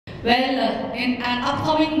Well, in an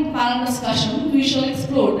upcoming panel discussion, we shall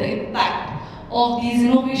explore the impact of these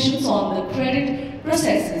innovations on the credit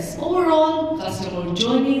processes, overall customer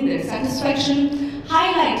journey, their satisfaction,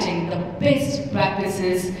 highlighting the best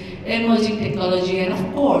practices, emerging technology, and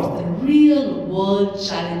of course, the real world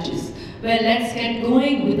challenges. Well, let's get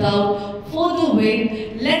going without further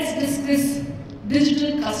wait. Let's discuss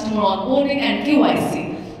digital customer onboarding and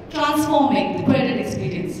KYC, transforming the credit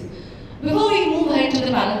experience. Before we move ahead to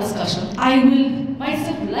the panel discussion, I will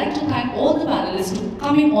myself like to thank all the panelists for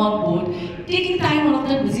coming on board, taking time out of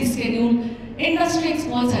their busy schedule. Industry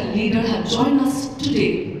experts and leaders have joined us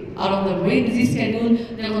today. Out of the very busy schedule,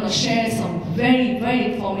 they're going to share some very,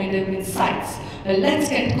 very informative insights. Well, let's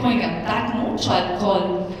get going on that note. So I'll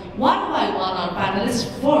call one by one our panelists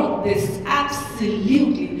for this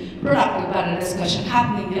absolutely productive panel discussion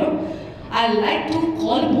happening here. I'd like to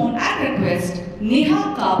call upon and request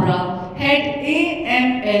NEHA KABRA, Head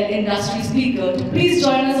AML Industry Speaker, to please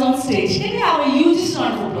join us on stage. Can you have a huge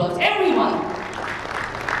round of applause, everyone?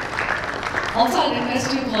 Also, I'll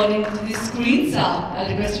request you according to the screens. I'll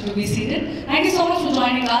request you to be seated. Thank you so much for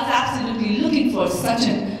joining us. Absolutely looking for such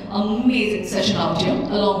an amazing session out here.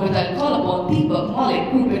 Along with, I'll call upon Deepak,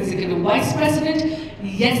 Malik, Group Executive Vice President,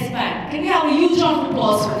 Yes Bank. Can you have a huge round of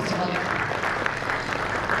applause for Mr. Malik?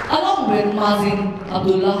 Along with Mazin,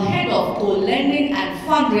 Abdullah, Head of Co-Lending and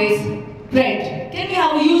Fundraise, CRED. Can we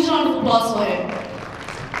have a huge round of applause for him?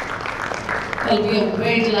 Well, we are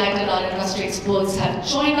very delighted our industry experts have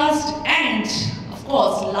joined us, and of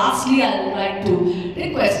course, lastly, I would like to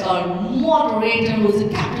request our moderator, who is the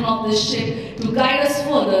captain of this ship, to guide us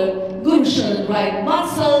further. Gursharan, right?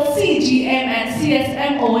 Bansal, CGM and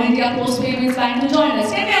CSMO India Post Payments Bank to join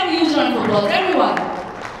us. Can we have a huge round of applause, everyone?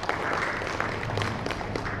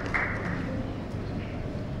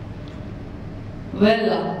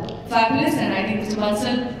 Well, fabulous, and I think Mr.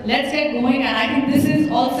 Bansal, let's get going, and I think this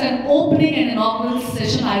is also an opening and inaugural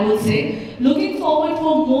session, I will say. Looking forward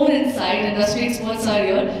for more insight. Industry experts are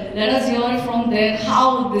here. Let us hear from them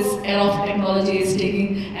how this era of technology is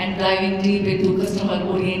taking and diving deep into customer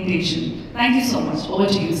orientation. Thank you so much. Over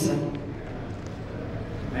to you, sir.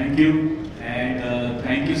 Thank you, and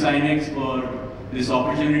thank you, `Cynex, for this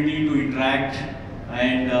opportunity to interact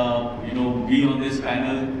and be on this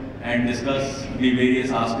panel and discuss the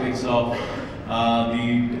various aspects of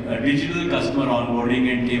the digital customer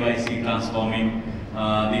onboarding and KYC transforming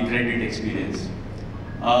the credit experience.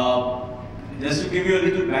 Just to give you a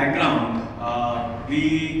little background,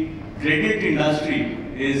 the credit industry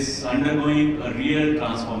is undergoing a real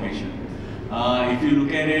transformation. If you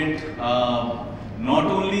look at it, not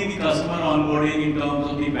only the customer onboarding in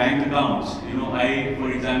terms of the bank accounts, I,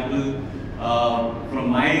 for example, from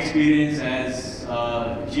my experience as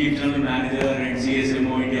Chief General Manager and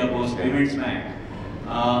CSMO India Post Payments Bank,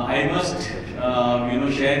 I must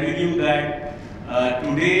share with you that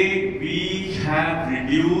today we have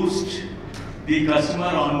reduced the customer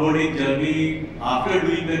onboarding journey after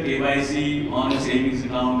doing the KYC on a savings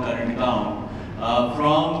account, current account,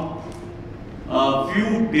 from a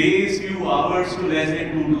few days, few hours to less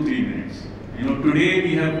than 2 to 3 minutes. Today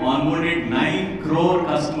we have onboarded 9 crore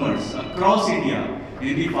customers across India,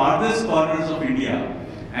 in the farthest corners of India,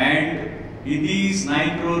 and in these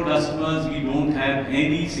 9 crore customers, we don't have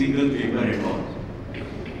any single paper at all.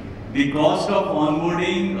 The cost of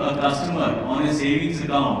onboarding a customer on a savings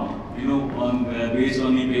account, based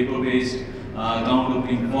on the paper-based account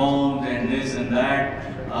opening forms and this and that,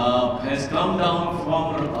 has come down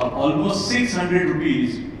from almost 600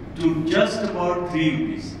 rupees to just about 3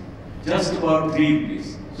 rupees. Just about 3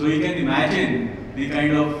 rupees. So you can imagine the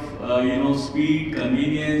kind of speed,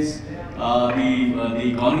 convenience, the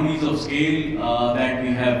economies of scale that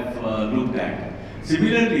we have looked at.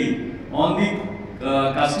 Similarly, on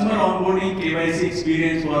the customer onboarding KYC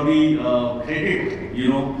experience for the credit,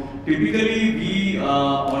 typically we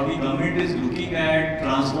or the government is looking at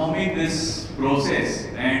transforming this process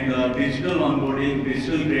and digital onboarding,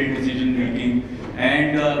 digital credit decision making.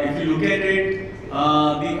 And if you look at it,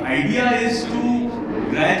 the idea is to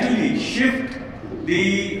gradually shift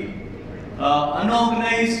the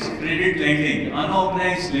unorganized credit lending,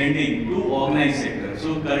 unorganized lending to organized sector.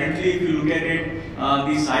 So currently, if you look at it,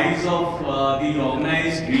 the size of the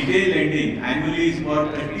organized retail lending annually is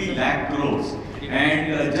about 30 lakh crores,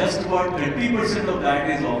 and just about 30% of that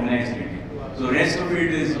is organized lending. So rest of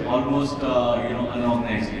it is almost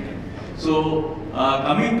unorganized lending. So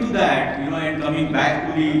coming to that, and coming back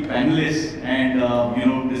to the panelists and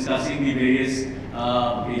discussing the various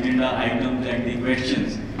agenda items and the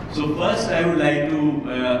questions. So first, I would like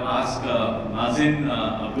to ask Mazin,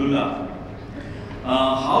 Abdullah,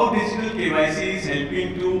 how digital KYC is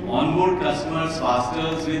helping to onboard customers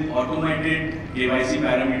faster with automated KYC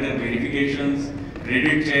parameter verifications,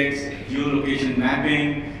 credit checks, geolocation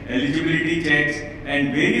mapping, eligibility checks,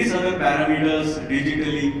 and various other parameters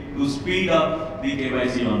digitally to speed up the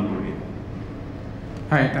KYC onboarding.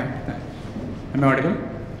 Hi, am I audible?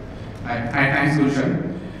 Hi, thanks,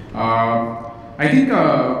 Gursharan. I think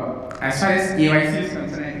as far as KYC is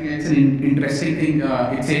concerned, I think it's an interesting thing.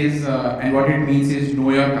 It says, and what it means is know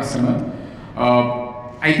your customer.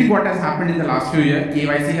 I think what has happened in the last few years,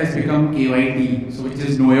 KYC has become KYD, so which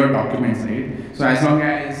is know your documents, right? So as long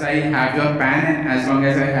as I have your PAN and as long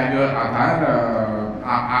as I have your Aadhaar,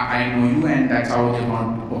 I know you, and that's how the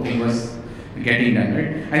account opening was getting done,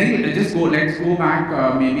 right? I think let's go back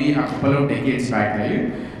maybe a couple of decades back,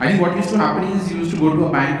 right? I think what used to happen is you used to go to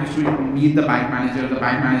a bank, used to meet the bank manager. The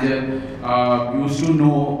bank manager used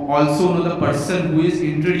to also know the person who is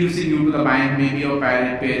introducing you to the bank, maybe your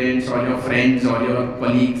parents or your friends or your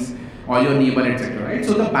colleagues or your neighbor, etc. Right?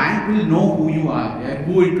 So the bank will know who you are, yeah?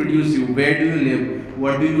 Who introduced you, where do you live,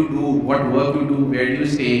 what do you do, what work you do, where do you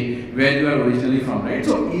stay, where you are originally from, right?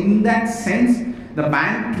 So in that sense, the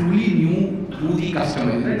bank truly knew who the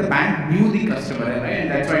customer is, right? The bank knew the customer, right? And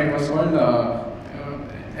that's why it was called,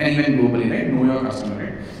 and even globally, right? Know your customer,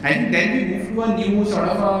 right? I think then we moved to a new sort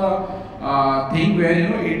of a thing where,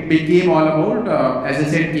 it became all about, as I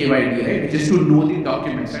said, KYD, right? Just to know the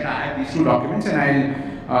documents, right? I have these two documents and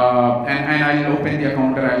I'll open the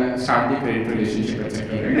account or I'll start the credit relationship,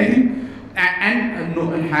 etc. Right? I think,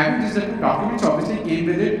 and having these two documents obviously came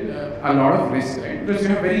with it a lot of risk, right? Because you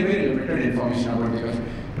have very, very limited information about the customer.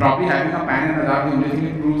 Probably having a PAN and Aadhaar, the only thing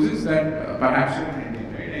it proves is that perhaps you're an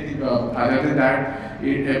Indian, right? I think other than that,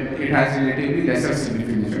 it has relatively lesser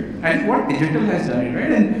significance, right? And what digital has done,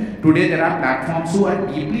 right? And today there are platforms who are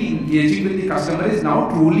deeply engaging with the customer is now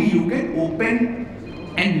truly you can open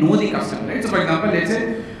and know the customer, right? So for example, let's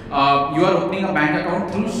say you are opening a bank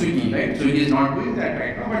account through Swiggy, right? Swiggy is not doing that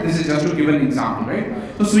right now, but this is just to give an example, right?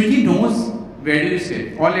 So Swiggy knows where do you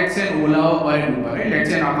stay, or let's say an Ola or an Uber, right? Let's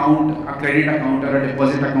say an account, a credit account or a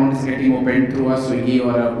deposit account is getting opened through a Swiggy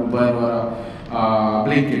or a Uber or a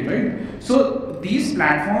Blinkit, right? So these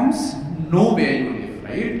platforms know where you live,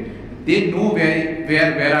 right? They know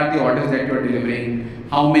where are the orders that you are delivering,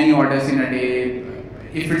 how many orders in a day.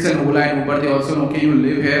 If it's an Ola and Uber, they also know, okay, you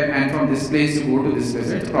live here and from this place you go to this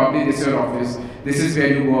place, right? Probably this is your office, this is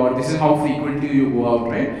where you go out, this is how frequently you go out,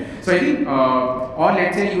 right? So I think, or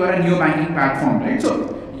let's say you are a new banking platform, right?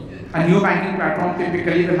 So a new banking platform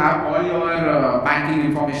typically will have all your banking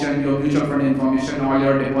information, your mutual fund information, all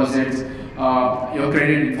your deposits, your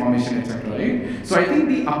credit information, etc. Right? So I think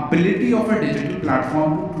the ability of a digital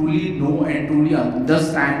platform to truly know and truly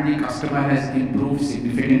understand the customer has improved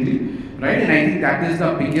significantly. Right, and I think that is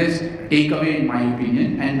the biggest takeaway in my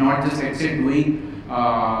opinion, and not just let's say doing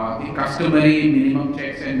the customary minimum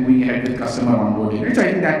checks and moving ahead with customer onboarding. Right, so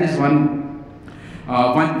I think that is one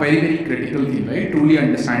very, very critical thing. Right, truly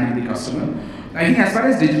understanding the customer. I think as far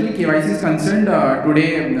as digital KYC is concerned,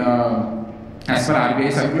 today, as per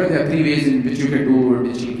RBI circular, there are 3 ways in which you can do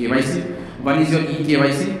digital KYC. One is your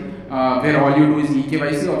eKYC, where all you do is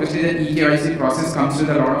eKYC. Obviously, the eKYC process comes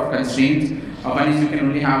with a lot of constraints. One is you can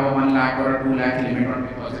only have a 1 lakh or a 2 lakh limit on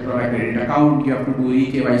deposit or a credit account. You have to do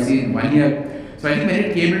eKYC in 1 year. So I think when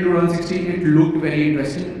it came in 2016, it looked very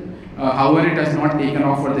interesting. However, it has not taken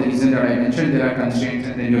off for the reason that I mentioned. There are constraints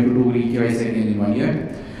and then you have to do eKYC again in 1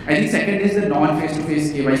 year. I think second is the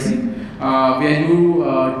non-face-to-face KYC, where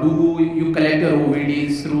you collect your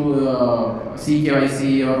OVDs through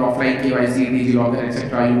CKYC or offline KYC, DigiLocker,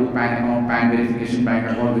 etc. You do PAN account, PAN verification,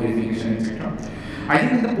 bank account verification, etc. I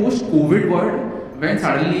think in the post-COVID world, when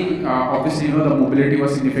suddenly, obviously, the mobility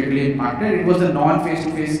was significantly impacted, it was the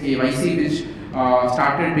non-face-to-face KYC which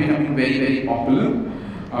started becoming very, very popular.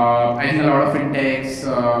 I think a lot of fintechs,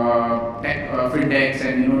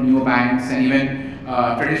 and neobanks, and even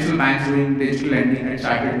traditional banks doing digital lending had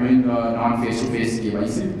started doing non-face-to-face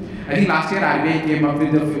KYC. I think last year RBI came up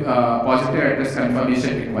with the positive address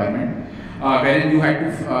confirmation requirement, wherein you had to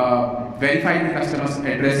verify the customer's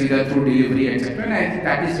address either through delivery, etc. And I think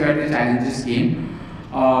that is where the challenges came.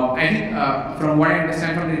 I think from what I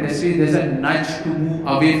understand from the industry, there's a nudge to move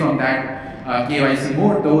away from that KYC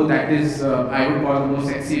mode, though that is, I would call the most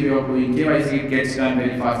sexy way of doing KYC. It gets done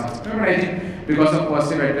very fast, etc. But I think because of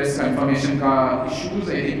positive address confirmation issues,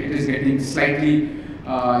 I think it is getting slightly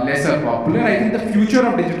lesser popular. I think the future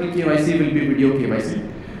of digital KYC will be video KYC.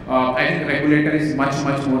 I think the regulator is much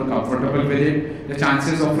more comfortable with it. The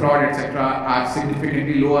chances of fraud, etc. are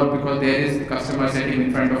significantly lower because there is the customer sitting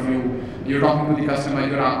in front of you. You're talking to the customer,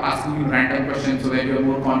 you're asking him random questions so that you're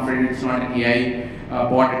more confident it's not an AI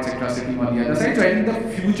bot, etc., sitting on the other side. So I think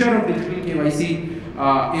the future of digital KYC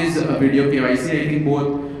is video KYC. I think both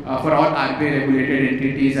for all RBI regulated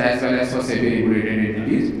entities as well as for SEBI regulated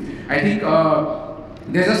entities. I think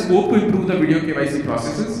there's a scope to improve the video KYC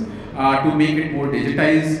processes to make it more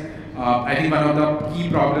digitized. I think one of the key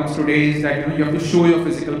problems today is that you have to show your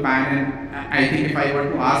physical PAN, and I think if I were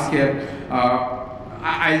to ask here,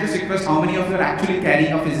 I'll just request how many of you are actually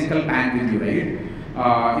carrying a physical PAN with you,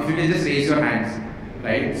 right? If you can just raise your hands,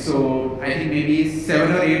 right? So I think maybe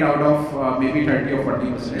 7 or 8 out of maybe 30 or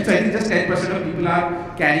 40%. So I think just 10% of people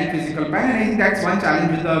are carrying physical PAN, and I think that's one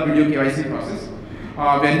challenge with the video KYC process,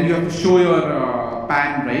 when you have to show your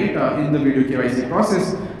PAN, right, in the video KYC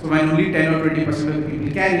process. So when only 10 or 20% of the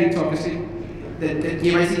people carry it, so obviously the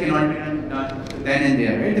KYC cannot be done then and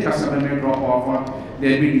there, right? The customer may drop off or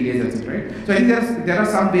there will be delays, etc. Right? So I think there are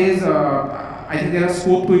some ways, I think there are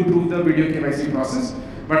scope to improve the video KYC process,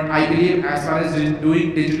 but I believe as far as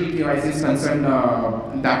doing digital KYC is concerned,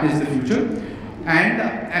 that is the future. And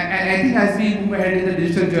I think as we move ahead in the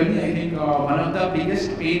digital journey, I think one of the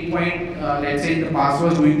biggest pain point, let's say in the past,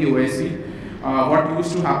 was doing the OSV. What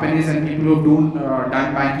used to happen is, and people who have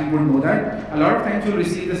done banking would know that, a lot of times you'll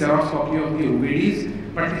receive the Xerox copy of the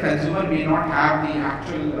OVDs, but the consumer may not have the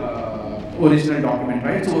actual original document,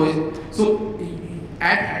 right? So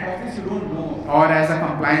at head office you don't know, or as a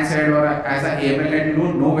compliance head or as an AML head, you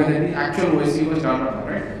don't know whether the actual OSC was done or not,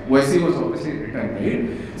 right? OSC was obviously written,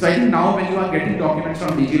 right? So I think now when you are getting documents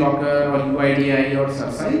from DigiLocker or UIDAI or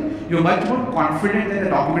SARSAI, you're much more confident that the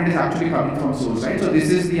document is actually coming from source, right? So this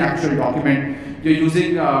is the actual document. You're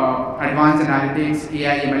using advanced analytics,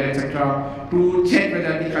 AI, ML, etc. to check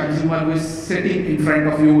whether the consumer who is sitting in front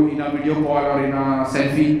of you in a video call or in a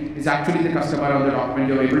selfie is actually the customer of the document.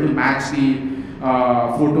 You're able to match the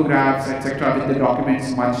photographs, etc. with the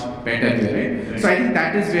documents much better here, right? So I think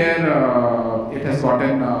that is where it has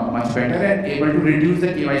gotten much better and able to reduce the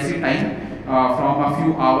KYC time from a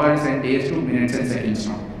few hours and days to minutes and seconds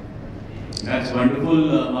now. That's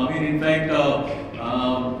wonderful, Mazin. In fact,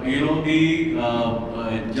 you know, the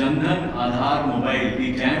Jandhan Aadhaar Mobile,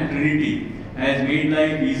 the JAM Trinity, has made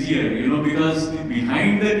life easier, you know, because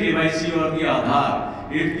behind the KYC or the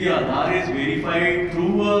Aadhaar, if the Aadhaar is verified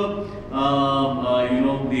through you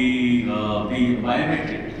know, the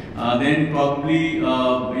biometric, then probably you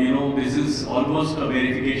know, this is almost a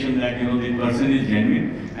verification that, you know, the person is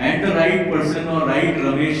genuine and the right person or right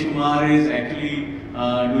Ramesh Kumar is actually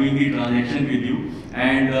doing the transaction with you.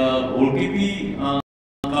 And OTP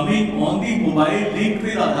coming on the mobile linked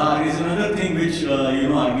with Aadhaar is another thing which you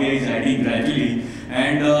know, RBI is adding gradually.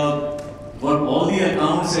 And for all the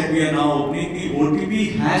accounts that we are now opening, the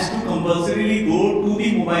OTP has to compulsorily go to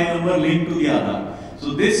the mobile number linked to the Aadhaar.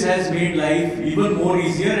 So this has made life even more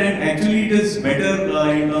easier, and actually it is better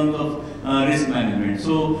in terms of risk management.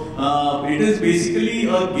 So it is basically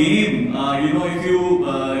a game. You know, if you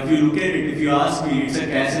look at it, if you ask me, it's a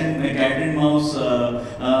cat and mouse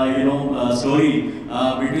you know, story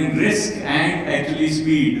between risk and actually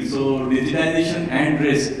speed. So digitization and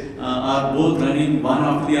risk are both running one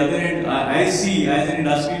after the other, and I see, as an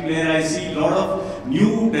industry player, I see a lot of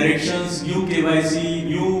new directions, new KYC,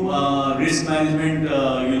 new risk management,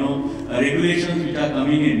 you know, regulations which are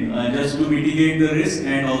coming in just to mitigate the risk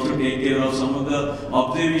and also take care of some of the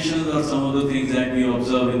observations or some of the things that we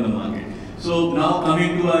observe in the market. So now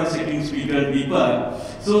coming to our second speaker,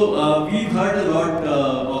 Deepak. So we've heard a lot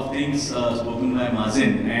of things spoken by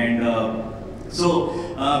Mazin, and so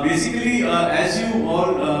basically, as you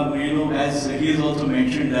all, you know, as he has also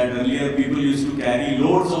mentioned that earlier, people used to carry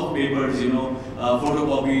loads of papers, you know,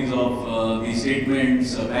 photocopies of the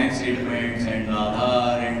statements, bank statements, and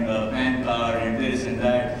Aadhaar, and PAN card, and this and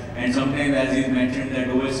that. And sometimes, as he mentioned, that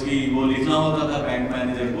OSP वो लिखना होता था bank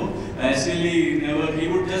manager को, still he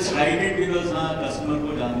would just write it because customer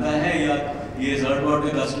को जानता है या he has heard about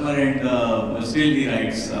the customer, and still he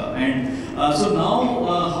writes. So now,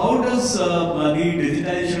 how does the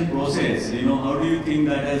digitization process, you know, how do you think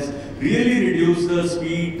that has really reduced the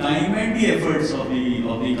speed, time, and the efforts of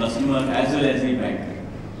the customer as well as the bank?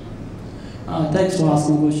 Thanks for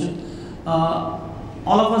asking the question.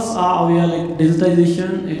 All of us are aware, like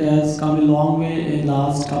digitization, it has come a long way in the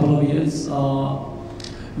last couple of years.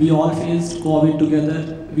 We all faced COVID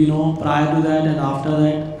together. We know prior to that and after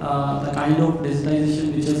that, the kind of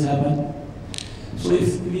digitization which has happened. So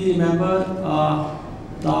if we remember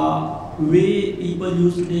the way people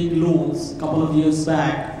used to take loans a couple of years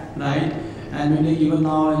back, right? And when they even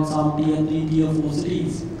now in some tier 3, tier 4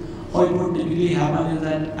 cities, how it would typically happen is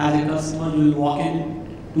that as a customer, you will walk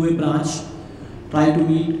in to a branch, try to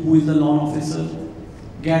meet who is the loan officer,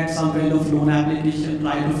 get some kind of loan application,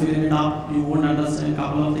 try to fill it up, you won't understand a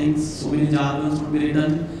couple of things, so many jargons would be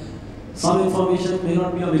written. Some information may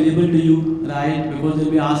not be available to you, right? Because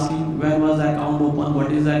they'll be asking where was the account open,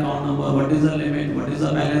 what is the account number, what is the limit, what is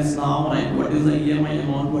the balance now, right? What is the EMI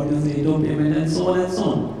amount, what is the date of payment, and so on and so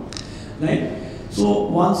on, right? So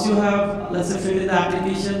once you have, let's say, filled in the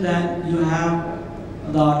application, then you have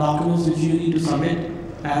the documents which you need to submit.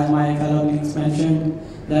 As my fellow colleagues mentioned,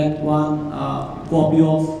 that one copy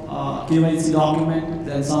of KYC document,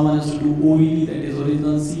 then someone has to do OVD, that is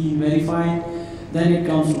original C verified. Then it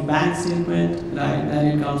comes to bank statement, right? Then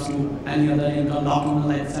it comes to any other income document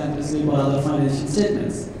like salary slip or other financial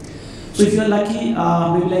statements. So if you're lucky,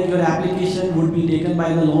 maybe like your application would be taken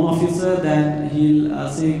by the loan officer, then he'll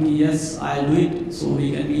say, yes, I'll do it. So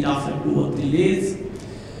we can meet after 2 or 3 days.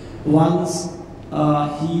 Once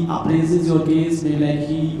he appraises your case, maybe like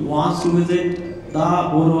he wants to visit the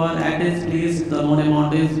borrower at his place, if the loan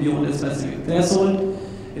amount is beyond a specific threshold,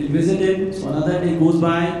 he'll visit him. So another day goes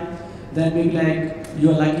by. Then maybe like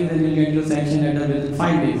you're lucky, then you'll get your sanction letter within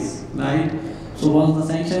 5 days, right? So once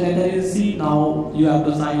the sanction letter is received, now you have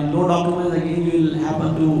to sign loan documents. Again, you will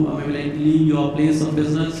happen to maybe like leave your place of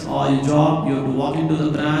business or your job. You have to walk into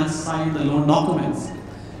the branch, sign the loan documents,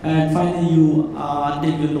 and finally you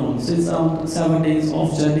take your loan. So it's around 7 days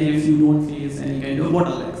of journey if you don't face any kind of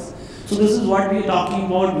bottlenecks. So this is what we are talking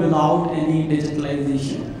about without any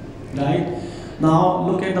digitalization, right? Now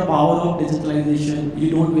look at the power of digitalization. You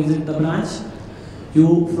don't visit the branch.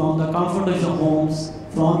 You, from the comfort of your homes,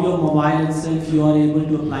 from your mobile itself, you are able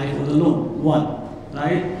to apply for the loan. One,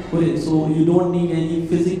 right? So you don't need any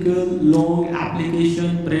physical loan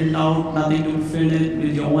application, print out, nothing to be filled in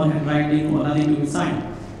with your own handwriting or nothing to be signed.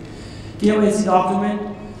 KYC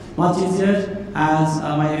document, much easier. As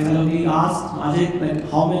my fellow colleague asked, Majid, like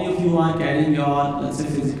how many of you are carrying your, let's say,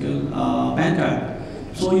 physical PAN card?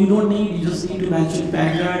 So you don't need, you just need to mention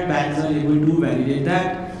PAN card, banks are able to validate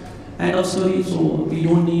that. End of story, so we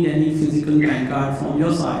don't need any physical PAN card from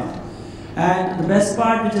your side. And the best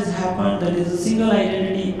part which has happened, that is a single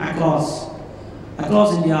identity across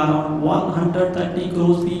India. Around 130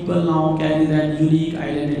 crores people now carry that unique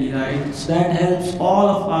identity, right? So that helps all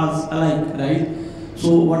of us alike, right?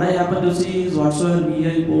 So what I happen to see is whatsoever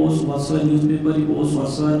media reports, whatsoever newspaper reports,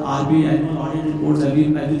 whatsoever RBI annual audit reports,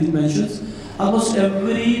 everything mentions, almost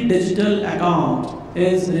every digital account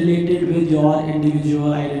is related with your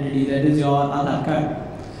individual identity, that is your Aadhaar card.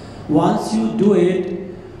 Once you do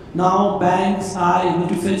it, now banks are able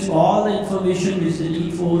to fetch all the information which they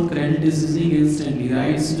need for credit decisioning instantly,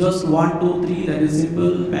 right? So just 1, 2, 3, that is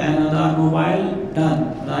simple, PAN, Aadhaar, mobile,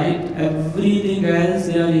 done, right? Everything else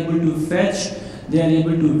they are able to fetch, they are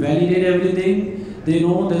able to validate everything. They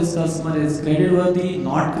know this customer is creditworthy,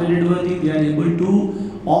 not creditworthy. They are able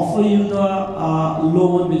to offer you the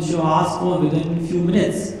loan which you ask for within a few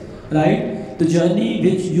minutes, right? The journey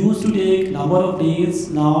which used to take number of days,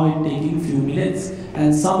 now it's taking few minutes.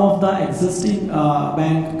 And some of the existing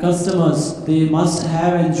bank customers, they must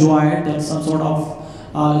have enjoyed that some sort of,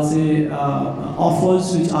 let's say,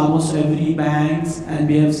 offers which almost every banks and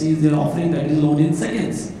BFCs they're offering, that is loan in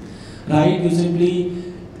seconds, right? You simply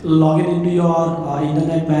log in into your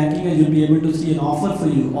internet banking and you'll be able to see an offer for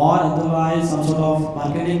you, or otherwise some sort of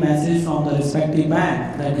marketing message from the respective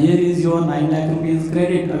bank that here is your 9 lakh rupees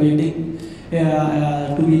credit awaiting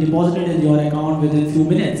to be deposited in your account within few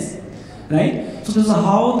minutes, right? So this is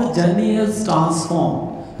how the journey is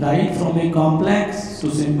transformed, right? From a complex to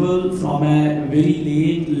simple, from a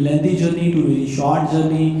very lengthy journey to very short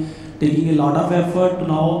journey, taking a lot of effort to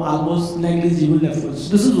now almost negligible efforts.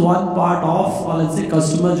 This is one part of, let's say,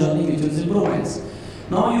 customer journey which is improvised.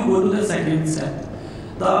 Now you go to the second step.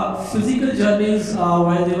 The physical journeys,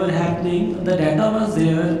 while they were happening, the data was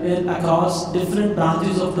there across different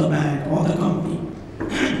branches of the bank or the company,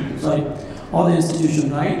 sorry, or the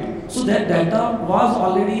institution, right? So that data was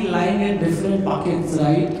already lying in different buckets,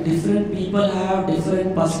 right? Different people have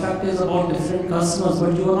different perspectives about different customers,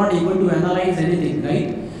 but you are not able to analyze anything,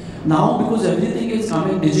 right? Now, because everything is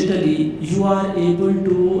coming digitally, you are able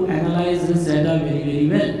to analyze this data very, very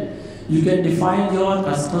well. You can define your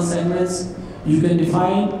customer segments, you can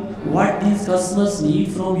define what these customers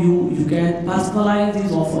need from you, you can personalize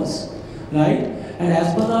these offers, right? And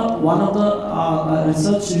as per the one of the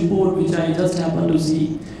research report which I just happened to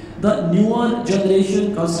see, the newer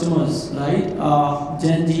generation customers, right,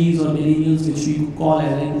 Gen Zs or millennials, which we could call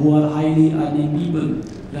as who are highly earning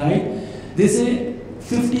people, right? They say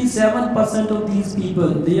 57% of these people,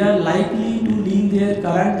 they are likely to leave their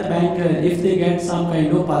current banker if they get some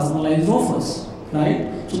kind of personalized offers,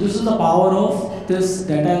 right? So this is the power of this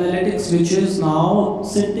data analytics which is now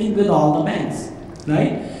sitting with all the banks,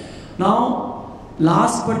 right? Now,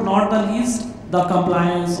 last but not the least, the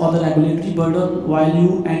compliance or the regulatory burden while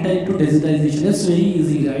you enter into digitization. It's very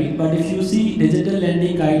easy, right? But if you see digital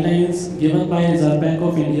lending guidelines given by Reserve Bank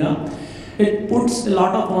of India, it puts a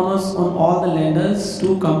lot of onus on all the lenders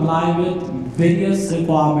to comply with various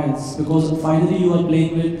requirements, because finally you are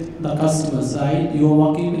playing with the customers, right? You are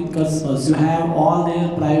working with customers. You have all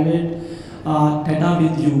their private data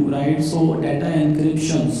with you, right? So data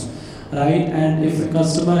encryptions, right? And if a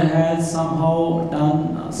customer has somehow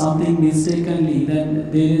done something mistakenly,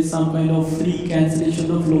 then there is some kind of free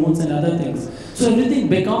cancellation of loans and other things. So everything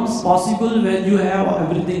becomes possible when you have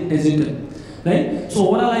everything digital, right? So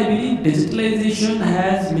overall, I believe digitalization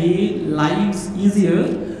has made lives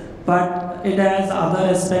easier, but it has other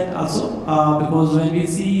aspect also, because when we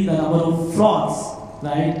see the number of frauds,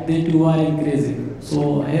 right, they too are increasing.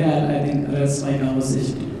 So here I think rest my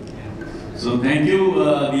conversation. So thank you,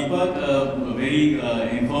 Deepak. Very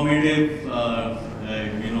informative,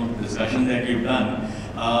 discussion that you've done.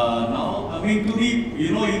 Now coming to the,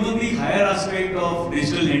 even the higher aspect of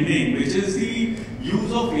digital lending, which is the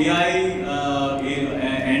use of AI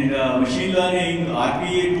and machine learning,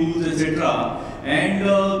 RPA tools, etc. And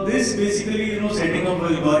this basically, setting up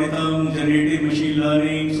algorithms, generative machine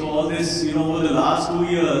learning. So all this, over the last 2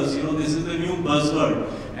 years, this is the new buzzword.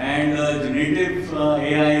 And generative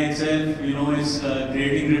AI itself, is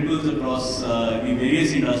creating ripples across the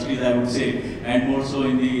various industries, I would say, and more so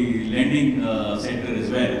in the lending sector as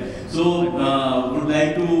well. So, would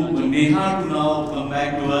like to NEHA to now come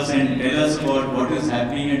back to us and tell us about what is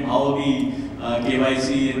happening and how the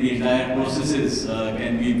KYC and the entire processes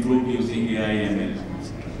can be improved using AI/ML.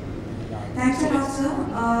 Thanks a lot, sir.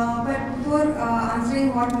 But before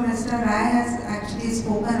answering what Mr. Rai has actually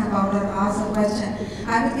spoken about or asked a question,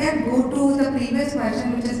 I will again go to the previous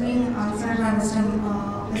question which is being answered by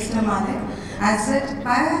Mr. Malik. I said,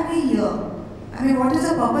 why are we here? I mean, what is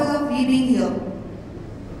the purpose of we being here?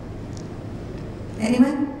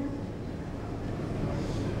 Anyone?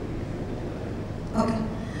 Okay.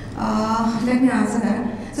 Let me answer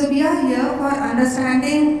that. So we are here for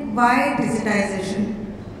understanding why digitization.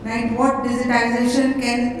 Right? What digitization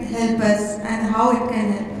can help us and how it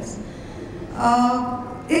can help us.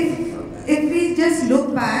 If we just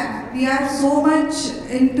look back, we are so much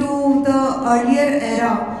into the earlier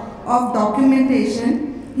era of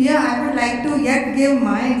documentation. Here I would like to yet give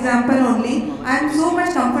my example only. I am so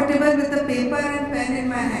much comfortable with the paper and pen in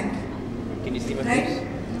my hand. Can you see my right? face?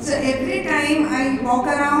 So every time I walk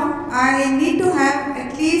around, I need to have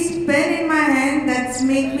at least pen in my hand that's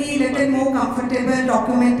make me a little more comfortable,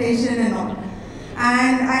 documentation and all.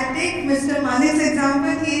 And I'll take Mr. Malik's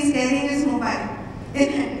example, he is carrying his mobile in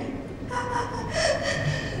hand.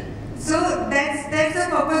 So that's the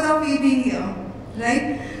purpose of we being here,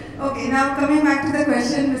 right? Okay, now coming back to the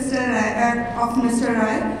question of Mr.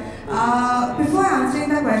 Rai. Before answering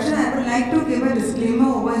the question, I would like to give a disclaimer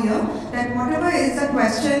over here that whatever is the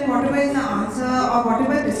question, whatever is the answer, or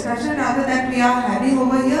whatever discussion rather that we are having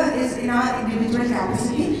over here is in our individual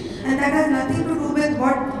capacity, and that has nothing to do with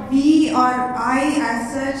what we or I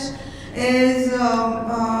as such is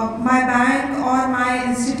my bank or my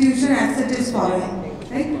institution as such is following,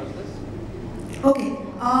 right? Okay,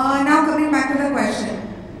 now coming back to the question.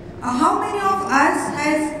 How many of us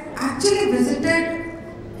has actually visited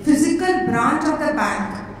physical branch of the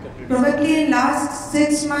bank, probably in last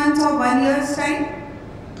 6 months or 1 year's time?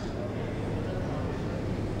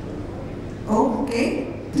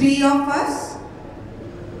 Okay, 3 of us.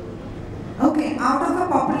 Okay, out of a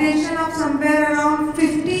population of somewhere around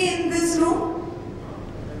 50 in this room,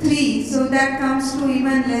 3. So that comes to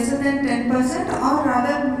even lesser than 10%, or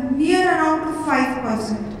rather near around to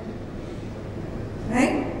 5%.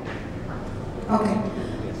 Right? Okay.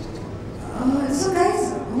 So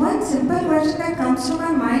guys, one simple question that comes to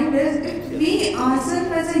my mind is, if we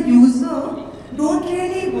ourselves as a user don't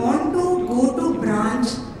really want to go to branch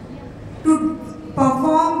to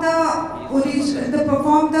perform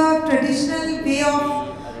the traditional way of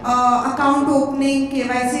account opening,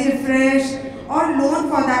 KYC refresh, or loan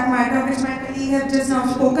for that matter, which my colleague have just now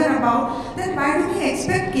spoken about, then why do we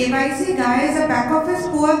expect KYC guy as a back office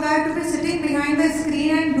poor guy to be sitting behind the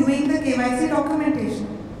screen and doing the KYC documentation?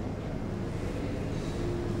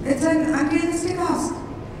 It's an unrealistic ask,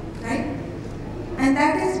 right? And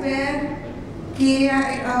that is where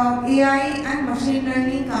AI and machine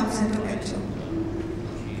learning comes into picture.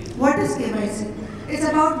 What is KYC? It's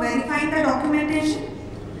about verifying the documentation.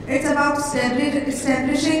 It's about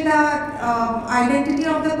establishing the identity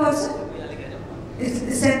of the person. It's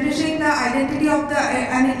establishing the identity of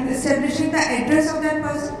establishing the address of that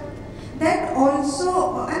person. That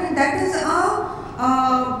also, that is a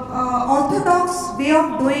orthodox way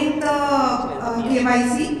of doing the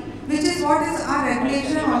KYC, which is what is our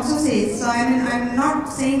regulation also says. So I mean, I'm not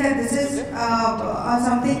saying that this is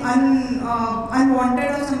something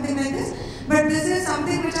unwanted or something like this, but this is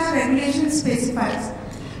something which our regulation specifies.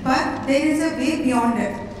 But there is a way beyond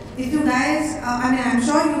it. If you guys, I mean, I'm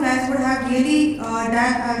sure you guys would have really,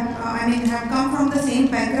 have come from the same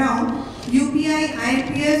background. UPI,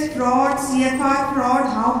 IMPS fraud, CFR fraud,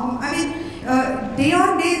 day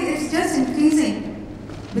on day it's just increasing.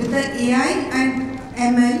 With the AI and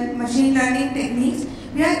ML, machine learning techniques,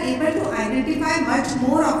 we are able to identify much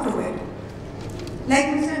more of it. Like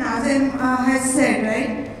Mr. Nazim has said,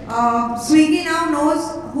 right? Swiggy now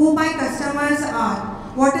knows who my customers are.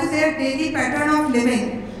 What is their daily pattern of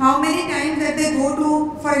living? How many times that they go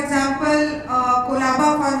to, for example,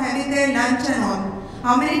 Kolaba for having their lunch and all.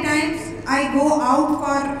 How many times I go out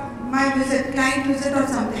for my client visit or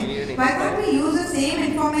something. Why can't we use the same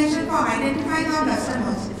information for identifying our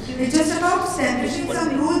customers? It's just about establishing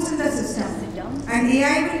some rules in the system. And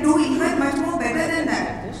AI will do even much more better than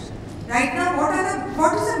that. Right now,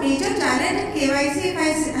 what is the major challenge in KYC if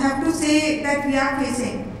I have to say that we are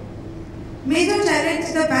facing? Major challenge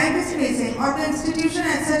the bank is facing or the institution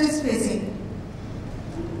as such is facing.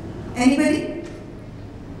 Anybody?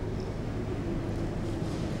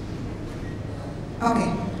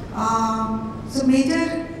 Okay. So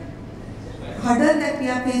major hurdle that we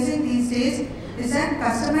are facing these days is that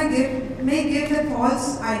customer may give the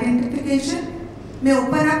false identification, may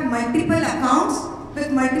open up multiple accounts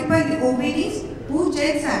with multiple OBDs. Who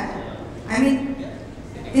checks that? I mean,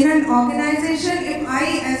 in an organization, if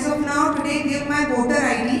I, as of now, today give my voter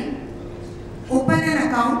ID, open an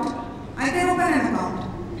account, I can open an account.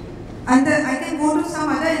 And I can go to some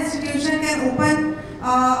other institution, can open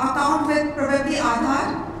account with probably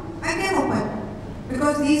Aadhaar, I can open.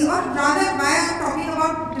 Because these are rather, why I am talking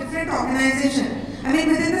about different organization. I mean,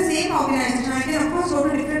 within the same organization, I can of course go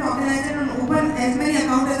to different organization and open as many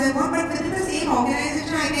accounts as I want, but within the same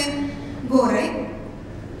organization, I can go, right?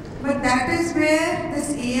 But that is where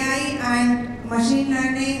this AI and machine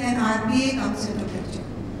learning and RPA comes into picture,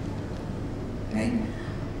 right?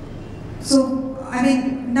 So, I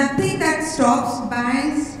mean, nothing that stops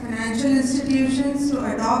banks, financial institutions to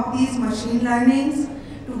adopt these machine learnings,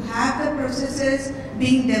 to have the processes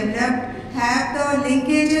being developed, have the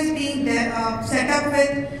linkages being set up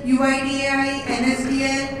with UIDAI,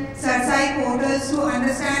 NSDL, CERSAI portals to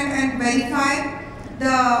understand and verify the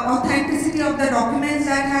authenticity of the documents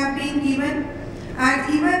that have been given,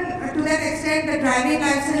 and even to that extent the driving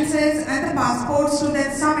licenses and the passports to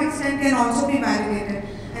that some extent can also be validated,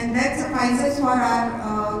 and that suffices for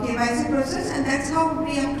our KYC process, and that's how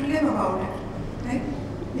we have to live about it, right?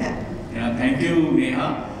 Yeah, thank you,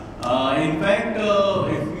 Neha. In fact,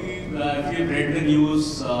 if you've read the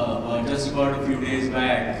news just about a few days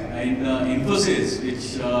back, in Infosys,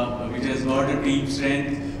 which has got a team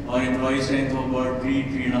strength or employee strength of about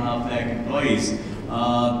 3.5 lakh employees.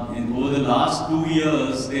 Over the last 2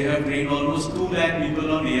 years, they have trained almost 2 lakh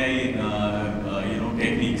people on AI,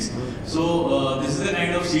 techniques. So this is the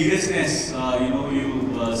kind of seriousness,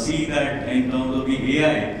 you see that in terms of the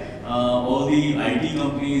AI. All the IT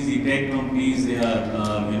companies, the tech companies, they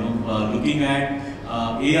are, looking at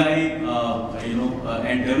AI,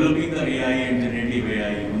 and developing the AI and generative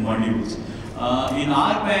AI modules. In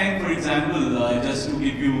our bank, for example, just to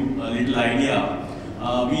give you a little idea,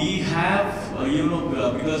 we have,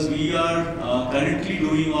 because we are currently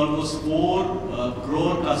doing almost 4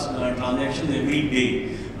 crore transactions every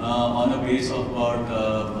day on a base of about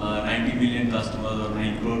 90 million customers or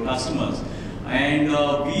 9 crore customers. And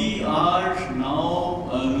we are now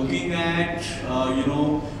looking at,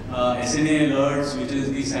 SNA alerts, which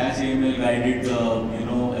is the SAS AML guided,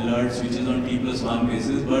 alerts, which is on T+1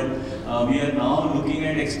 basis. But we are now looking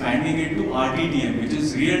at expanding it to RTTM, which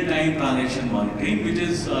is real-time transaction monitoring, which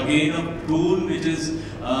is again a tool which is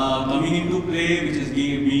coming into play, which is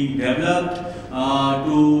being developed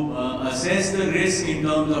to assess the risk in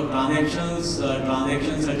terms of transactions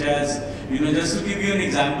such as, just to give you an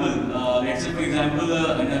example, let's say for example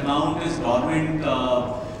an account is dormant,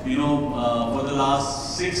 for the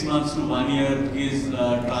last 6 months to 1 year, he is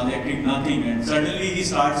transacting nothing, and suddenly he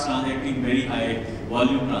starts transacting very high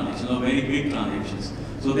volume transactions or very big transactions.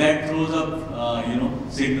 So that throws up,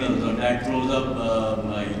 signals, or that throws up,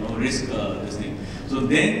 risk, this thing. So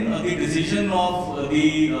then the decision of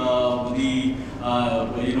the AML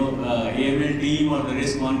team or the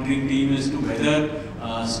risk monitoring team is to whether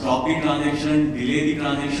stop the transaction, delay the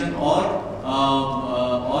transaction, or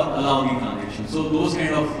allow the transaction. So those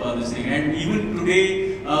kind of this thing. And even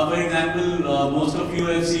today, for example, most of you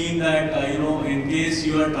have seen that, in case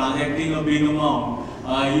you are transacting a big amount,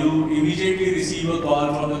 you immediately receive a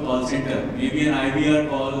call from the call center, maybe an IVR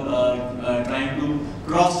call trying to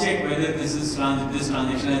cross-check whether this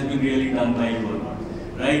transaction has been really done by you or not,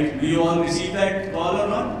 right? Do you all receive that call or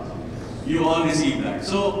not? You all receive that.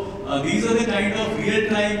 So these are the kind of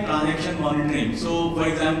real-time transaction monitoring. So for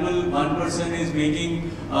example, one person is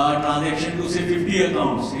making a transaction to say 50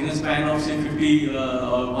 accounts in a span of say 1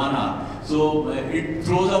 hour. So it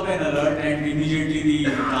throws up an alert and immediately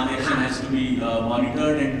the transaction has to be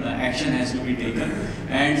monitored and action has to be taken.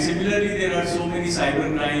 And similarly, there are so many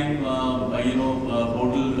cybercrime,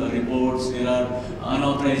 portal reports. There are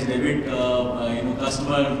unauthorized debit,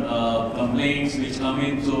 customer complaints which come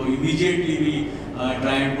in. So immediately we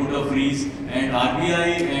try and put a freeze. And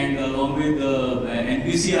RBI and along with the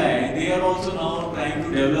NPCI, they are also now trying to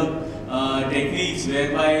develop techniques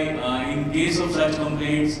whereby in case of such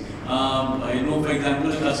complaints, for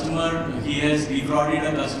example, a customer, he has defrauded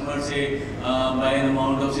a customer, say, by an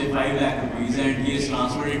amount of, say, 5 lakh rupees, and he has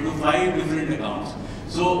transferred it to 5 different accounts.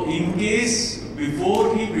 So, in case,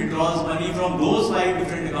 before he withdraws money from those 5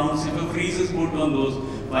 different accounts, if a freeze is put on those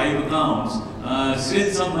 5 accounts,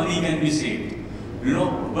 still some money can be saved.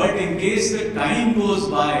 But in case the time goes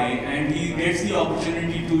by and he gets the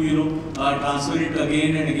opportunity to, transfer it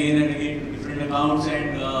again and again and again to different accounts,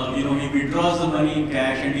 and he withdraws the money in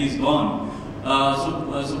cash and he's gone.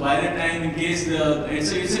 So by that time, in case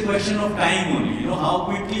it's a question of time only. How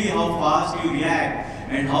quickly, how fast you react,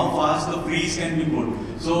 and how fast the freeze can be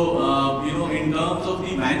put. So in terms of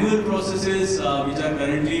the manual processes which are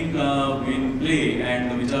currently in play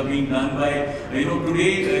and which are being done by,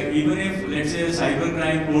 today, even if, let's say, a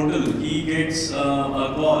cybercrime portal, he gets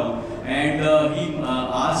a call and he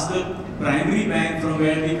asks the primary bank from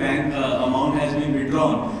where the bank amount has been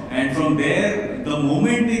withdrawn, and from there, the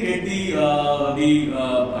moment they get the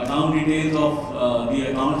account details of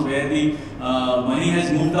the accounts where the money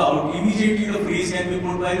has moved out, immediately the freeze can be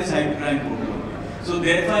put by the cybercrime portal. So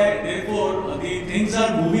therefore, the things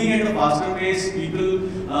are moving at a faster pace. People,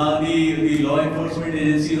 the law enforcement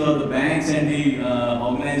agencies or the banks and the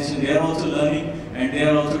organizations, they are also learning and they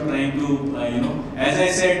are also trying to, as I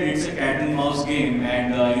said, it's a cat and mouse game,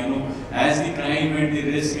 and as the crime and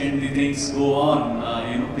the risk and the things go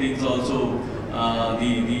on, things also,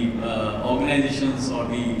 the organizations or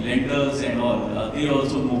the lenders and all, they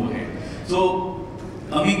also move ahead. So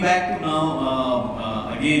coming back to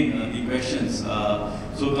now, again, the questions.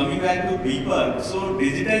 So coming back to Deepak, so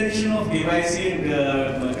digitalization of KYC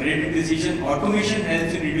and credit decision automation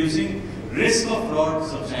helps in reducing risk of fraud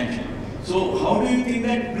substantially. So how do you think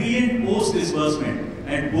that pre and post disbursement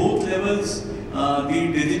at both levels,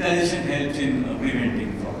 the digitalization helps in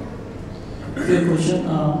preventing fraud? Good question.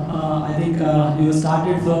 I think you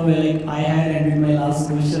started from where I had ended my last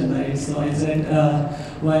question, right? So I said,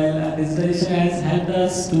 while digitalization has helped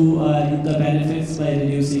us to reap the benefits by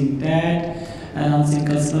reducing debt, enhancing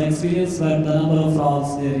customer experience, but the number of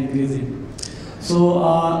frauds, they are increasing. So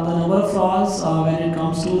the number of frauds, when it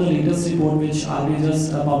comes to the latest report which RBI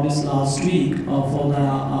just published last week for the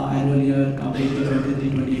annual year compared to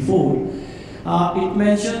 23-24, it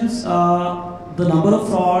mentions the number of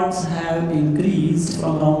frauds have increased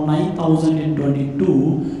from around 9,000 in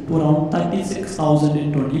 22 to around 36,000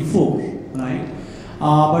 in 24, right?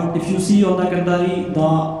 But if you see on the contrary, the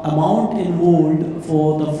amount involved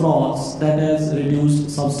for the frauds, that has reduced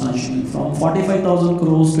substantially from 45,000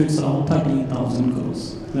 crores to it's around 13,000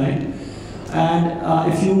 crores, right?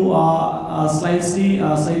 And if you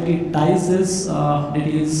slightly dice this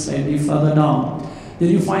details slightly further down, then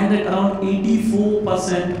you find that around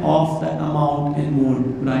 84% of the amount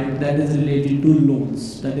involved, right, that is related to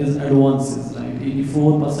loans, that is advances, right?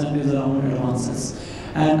 84% is around advances.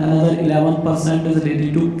 And another 11% is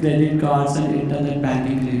related to credit cards and internet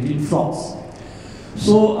banking related frauds.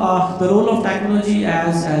 So the role of technology,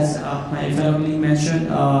 as my fellow colleague mentioned,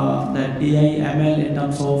 that AI, ML in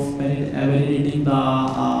terms of validating the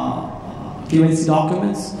KYC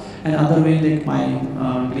documents, and other way like my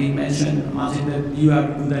colleague mentioned, Mazin, that you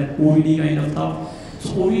have to do that OVD kind of stuff. So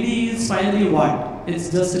OVD is finally what? It's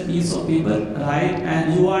just a piece of paper, right?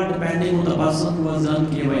 And you are depending on the person who has done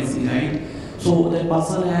KYC, right? So that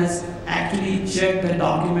person has actually checked the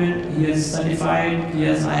document, he has certified,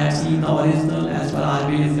 yes, I have seen the original as per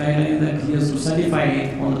RBI's guidelines that he has to certify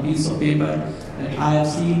it on a piece of paper, that I have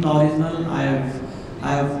seen the original, I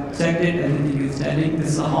have checked it, everything is telling. This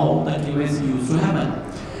is how the KYC used to happen.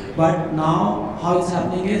 But now how it's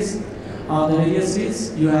happening is, the various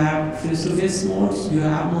ways. You have face-to-face modes, you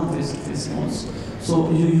have non-face-to-face modes.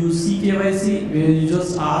 So you use 𝐶KYC, where you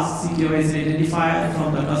just ask 𝐶KYC identifier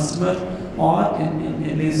from the customer, or in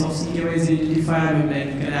place of 𝐶KYC identifier,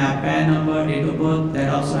 like you can have PAN number, date of birth,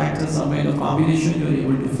 that also acts as some kind of combination. You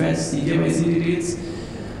are able to fetch 𝐶KYC details.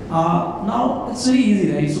 Now it's very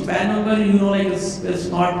easy, right? So PAN number, you know, like it's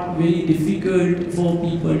not very difficult for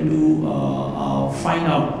people to find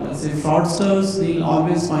out. Let's say fraudsters, they'll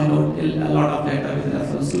always find out a lot of data with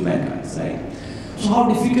reference to PAN cards, right? So how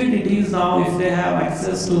difficult it is now if they have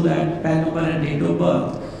access to that PAN number and date of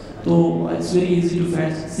birth. So it's very easy to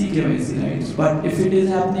fetch 𝐶KYC, right? But if it is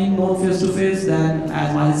happening not face-to-face, then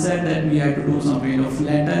as Malik said, that we have to do some kind of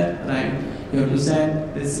letter, right? You have to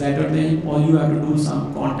send this letter to him, or you have to do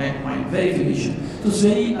some contact point verification. So it's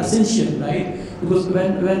very essential, right? Because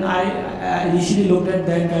when I initially looked at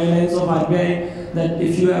that guidelines of RBI, that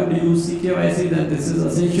if you have to use 𝐶KYC, then this is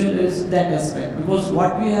essential, is that aspect. Because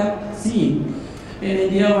what we have seen in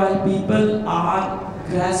India, while people are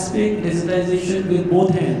grasping digitization with both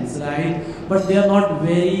hands, right? But they are not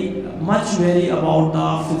very much wary about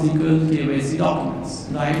the physical KYC documents,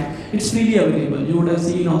 right? It's freely available. You would have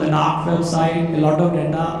seen on the dark website, a lot of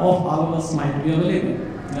data of all of us might be available,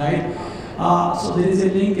 right? So there is a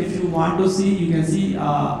link. If you want to see, you can see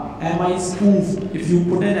am I spoofed? If you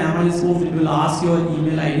put in am I spoofed, it will ask your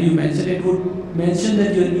email ID. You mention it would mention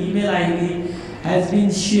that your email ID has been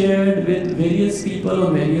shared with various people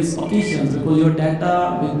on various occasions, because your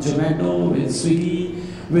data with Zomato, with Swiggy,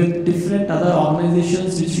 with different other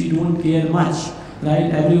organizations which we don't care much, right?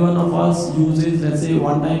 Every one of us uses, let's say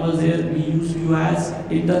one-timers here, we use you as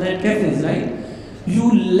internet cafes, right?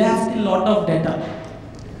 You left a lot of data.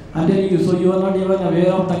 I'm telling you, so you are not even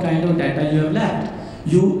aware of the kind of data you have left.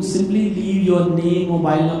 You simply leave your name,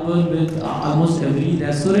 mobile number with almost every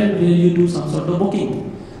restaurant where you do some sort of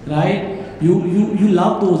booking, right? You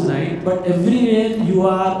love those, right? But everywhere you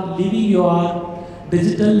are leaving your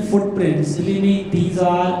digital footprints. Believe me, these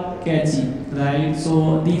are catchy, right?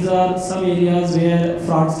 So these are some areas where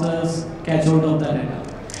fraudsters catch hold of the data.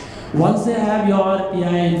 Once they have your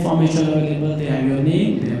PI information available, they have your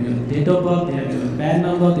name, they have your date of birth, they have your PAN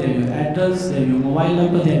number, they have your address, they have your mobile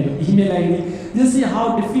number, they have your email ID. Just see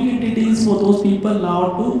how difficult it is for those people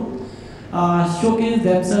now to showcase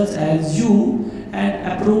themselves as you and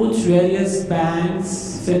approach various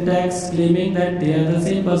banks, fintechs, claiming that they are the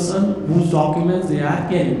same person whose documents they are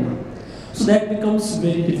carrying. So that becomes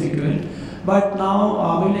very difficult. But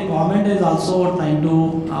now, the government is also trying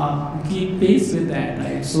to keep pace with that,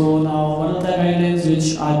 right? So now, one of the guidelines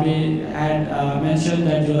which RBI had mentioned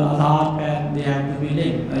that your Aadhaar PAN, they have to be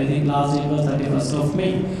linked. I think last date was 31st of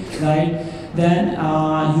May, right? Then you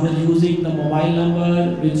are using the mobile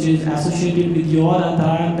number which is associated with your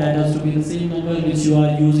Aadhaar, that has to be the same number which you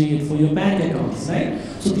are using it for your bank accounts, right?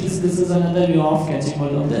 So this is another way of catching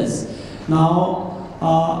hold of this. Now,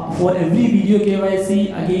 for every video KYC,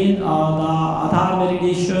 again the Aadhaar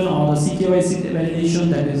validation or the 𝐶KYC validation,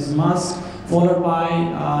 that is must, followed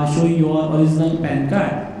by showing your original PAN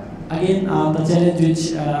card. Again, the challenge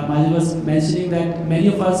which Mazin was mentioning, that many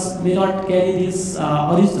of us may not carry this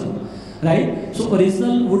original. Right? So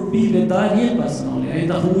original would be with the real person only,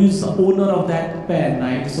 right? Who is the owner of that PAN,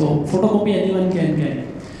 right? So photocopy anyone can carry.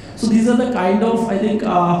 So these are the kind of, I think,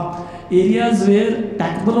 areas where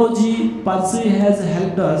technology per se has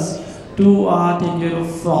helped us to take care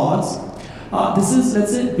of frauds. This is,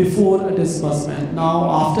 let's say, before a disbursement. Now,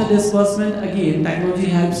 after disbursement, again, technology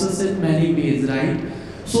helps us in many ways, right?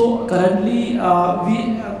 So currently,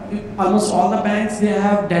 almost all the banks, they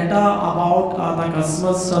have data about the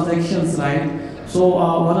customer's transactions, right? So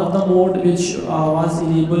one of the mode which was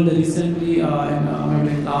enabled recently in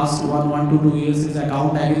maybe last 1 to 2 years is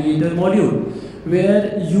account aggregator module,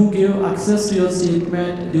 where you give access to your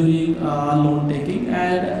statement during loan taking,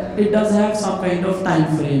 and it does have some kind of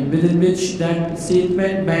time frame within which that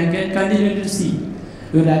statement bank can continue to see.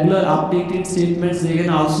 Your regular updated statements, they can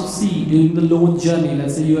also see during the loan journey.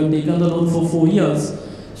 Let's say you have taken the loan for 4 years.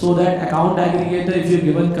 So that account aggregator, if you're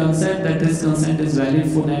given consent, that this consent is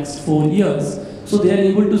valid for next 4 years. So they are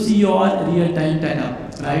able to see your real-time data,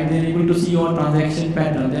 right? They are able to see your transaction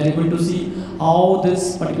pattern. They are able to see how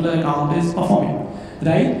this particular account is performing,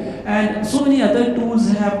 right? And so many other tools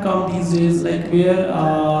have come these days, like where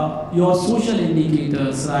your social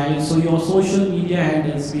indicators, right? So your social media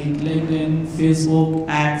handles, be it LinkedIn, Facebook,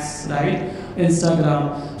 X, right?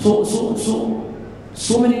 Instagram.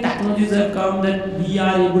 So many technologies have come that we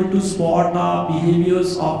are able to spot the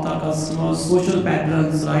behaviors of the customers, social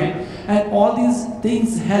patterns, right? And all these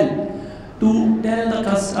things help to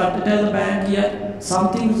tell the bank, yeah,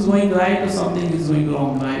 something is going right or something is going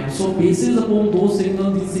wrong, right? So basis upon those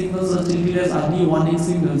signals, these signals are treated as early warning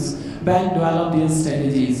signals. Bank develop their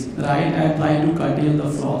strategies, right, and try to curtail the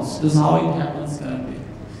frauds. This is how it happens currently.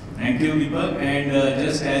 Thank you, Deepak. And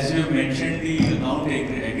just as you mentioned the account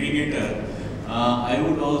aggregator, I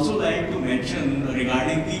would also like to mention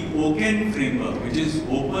regarding the OCEN framework, which is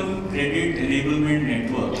Open Credit Enablement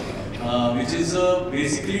Network, which is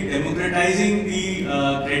basically democratizing the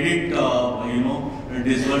credit,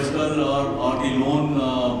 disbursal or the loan,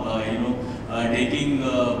 taking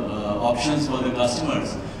options for the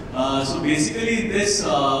customers. So basically this,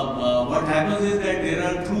 what happens is that there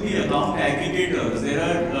are, through the account aggregators, there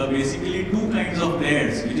are basically two kinds of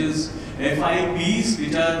players, which is FIPs,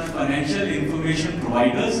 which are financial information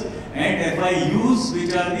providers, and FIUs,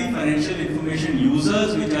 which are the financial information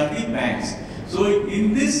users, which are the banks. So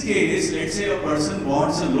in this case, let's say a person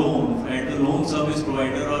wants a loan at the loan service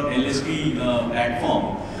provider or LSP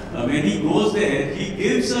platform. When he goes there, he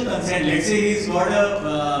gives a consent. Let's say he's got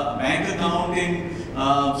a bank account in,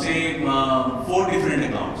 say, 4 different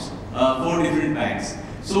accounts, 4 different banks.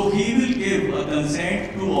 So he will give a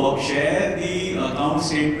consent to share the account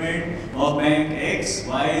statement of bank X,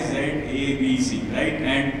 Y, Z, A, B, C, right?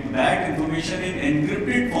 And that information in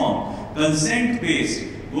encrypted form, consent-based,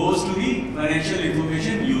 goes to the financial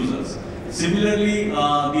information users. Similarly,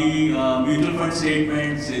 the mutual fund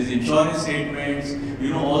statements, his insurance statements,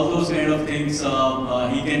 all those kind of things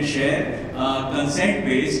he can share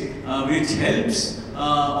consent-based, which helps.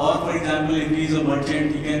 Or for example, if he is a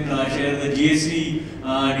merchant, he can share the GST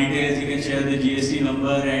details, he can share the GST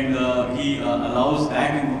number, and he allows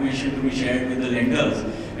that information to be shared with the lenders.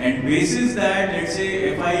 And basis that, let's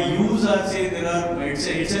say, FIUs are, say, there are,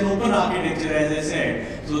 it's an open architecture, as I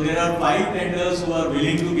said. So there are 5 lenders who are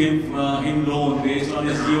willing to give him loan based on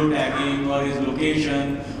his geotagging or his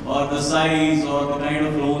location or the size or the kind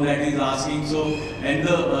of loan that he's asking. So, and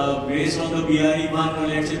the based on the BRE 1, or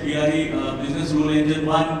let's say BRE Business Rule Engine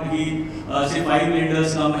 1, he, say 5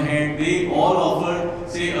 lenders come ahead, they all offer,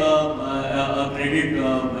 say, a credit,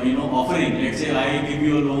 offering. Let's say I give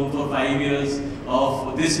you a loan for 5 years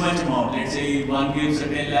of this much amount. Let's say one gives a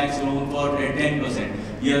 10 lakhs loan for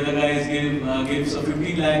 10%. The other guys gives a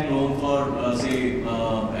 15 lakh loan for say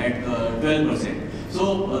at 12%.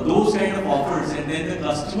 So those kind of offers, and then the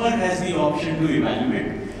customer has the option to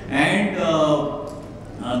evaluate, and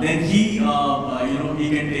then he he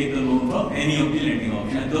can take the loan from any of the lending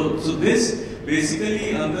options. So this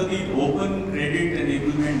basically under the Open Credit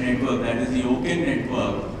Enablement Network, that is the OCEN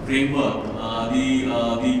network framework,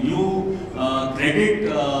 the new credit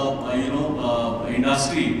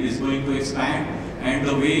industry is going to expand. And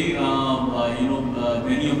the way,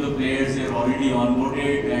 many of the players are already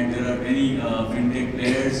onboarded, and there are many fintech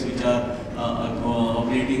players which are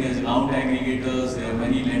operating as account aggregators. There are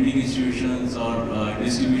many lending institutions or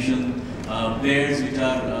distribution players which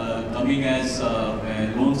are coming as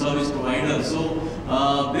loan service providers. So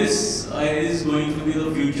this is going to be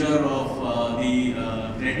the future of the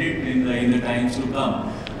credit in the times to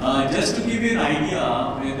come. Just to give you an idea,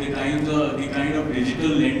 the kind of digital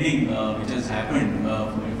lending which has happened,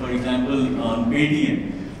 for example, on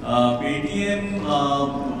Paytm. Paytm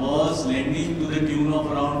was lending to the tune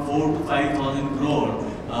of around 4,000 to 5,000 crore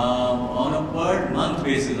on a per month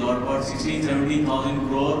basis, or about 16,000-17,000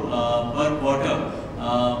 crore per quarter.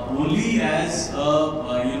 Only as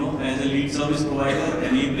as a lead service provider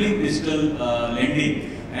enabling digital lending.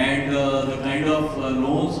 And the kind of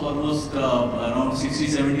loans, almost around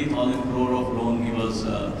 60-70,000 crore of loan he was,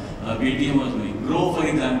 Paytm was doing. Grow, for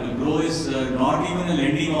example, Grow is not even a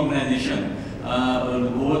lending organization.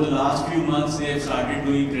 Over the last few months, they have started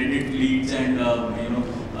doing credit leads and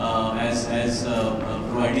as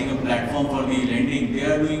providing a platform for the lending. They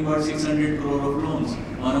are doing about 600 crore of loans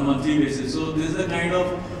on a monthly basis. So this is the kind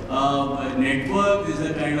of network, this is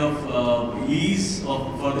the kind of ease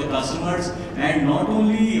for the customers, and not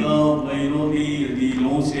only the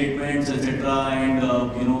loan statements, etc., and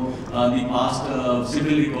the past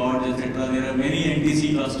civil records, etc. There are many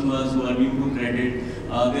NTC customers who are new to credit.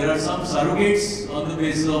 There are some surrogates on the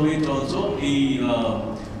basis of which also the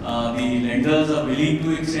lenders are willing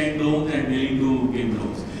to extend loans and willing to give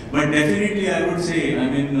loans. But definitely, I would say, I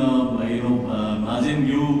mean, Mazin,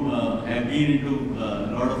 you have been into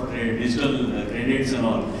a lot of digital credits and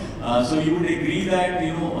all. So you would agree that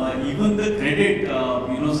even the credit,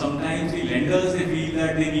 sometimes the lenders, they feel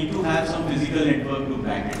that they need to have some physical network to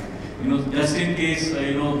back it. Just in case,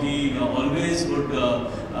 he always would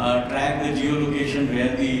track the geolocation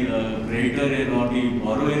where the creditor is or the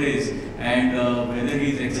borrower is, and whether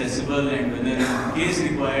he is accessible, and whether in case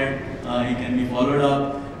required he can be followed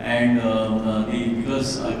up, and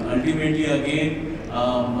because ultimately again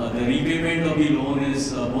the repayment of the loan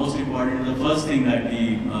is most important, the first thing that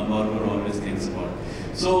the borrower always thinks about.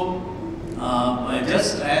 So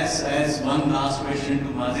just as one last question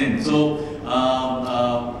to Mazin. So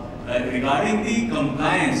regarding the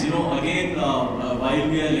compliance, again, while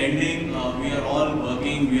we are lending, we are all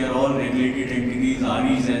working, we are all regulated entities,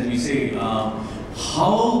 REs as we say.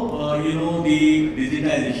 How, the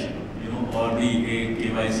digitization, or the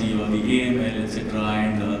KYC or the AML, etc.,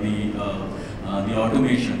 and the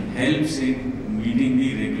automation helps in meeting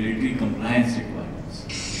the regulatory compliance requirements?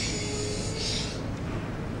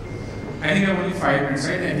 I think I have only 5 minutes,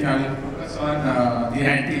 right? I think I'll focus on the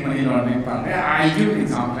anti-money laundering part. I'll give an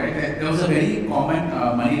example, right? There was a very common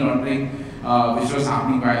money laundering which was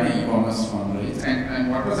happening by the e-commerce firm, right?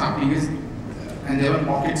 And what was happening is, and there were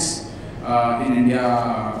pockets in India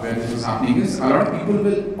where this was happening, is a lot of people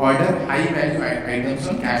will order high value items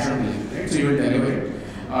on cash on delivery, right? So you will deliver it.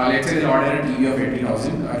 Let's say they'll order a TV of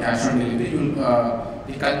 80,000 cash on delivery.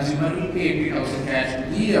 The consumer will pay 80,000 cash to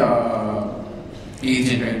the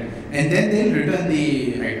agent, right? And then they'll return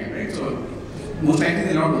the item, right? So most likely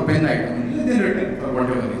they'll not open the item, they'll return for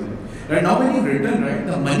whatever reason. Right now, when you return, right,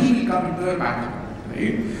 the money will come into your bank account,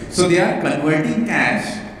 right? So they are converting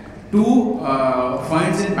cash to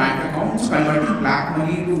funds in bank accounts, converting black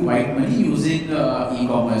money to white money using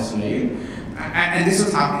e-commerce, right? And this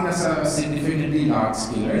was happening as a significantly large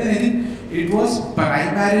scale, right? And I think it was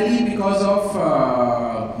primarily because of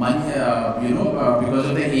money, because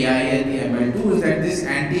of the AI and the ML tools, that this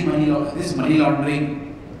this money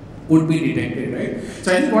laundering would be detected, right?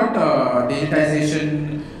 So I think what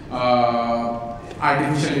digitization,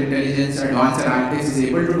 artificial intelligence, advanced analytics is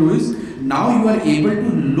able to do is, now you are able to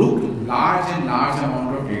look large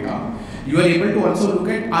amount of data. You are able to also look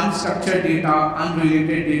at unstructured data,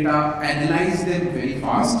 unrelated data, analyze them very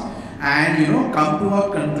fast, and come to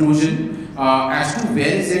a conclusion as to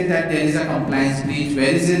where is it that there is a compliance breach,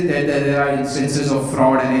 where is it that there are instances of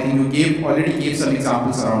fraud, and I think you already gave some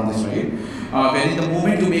examples around this, right? Where in the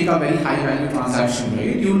moment you make a very high value transaction,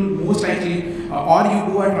 right, you will most likely, or you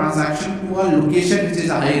do a transaction to a location which is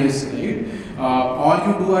a high risk, right? Or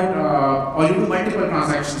you do multiple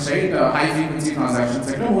transactions, right? High frequency transactions,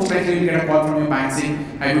 etc. Most likely you will get a call from your bank saying,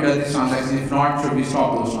 have you done this transaction? If not, should we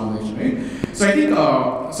stop those transactions, right? So I think,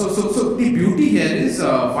 so the beauty here is,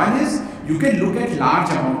 one is, you can look at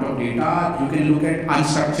large amount of data, you can look at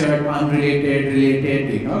unstructured, unrelated,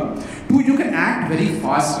 related data. Two, you can act very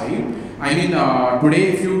fast, right? I mean, today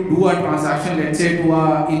if you do a transaction, let's say in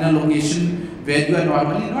a location where you are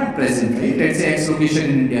normally not present, right? Let's say X location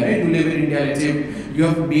in India, right? You live in India, let's say you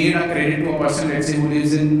have made a credit to a person, let's say who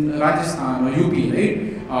lives in Rajasthan or UP,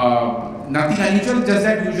 right? Nothing unusual, just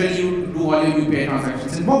that usually you do all your UPI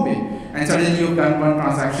transactions in Bombay, and suddenly you've done one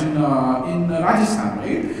transaction in Rajasthan,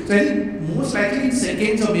 right? So I think most likely in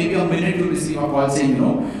seconds or maybe a minute you receive a call saying,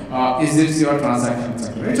 is this your transaction,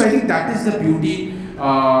 etc. Right? So I think that is the beauty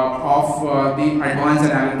of the advanced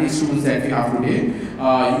analytics tools that we have today.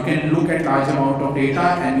 You can look at large amount of data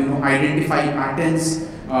and identify patterns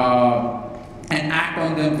and act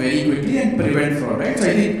on them very quickly and prevent fraud, right? So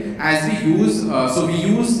I think as we use, we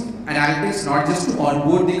use analytics not just to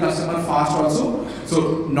onboard the customer fast also,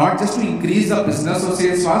 so not just to increase the business or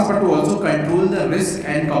sales fast, but to also control the risk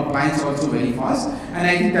and compliance also very fast. And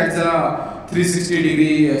I think that's a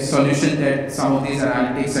 360-degree solution that some of these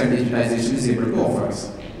analytics and digitization is able to offer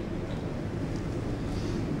us.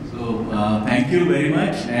 So thank you very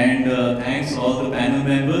much, and thanks all the panel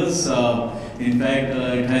members. In fact,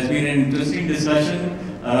 it has been an interesting discussion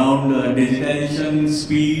around digitization,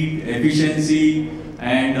 speed, efficiency,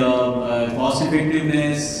 and cost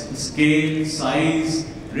effectiveness, scale, size,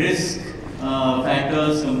 risk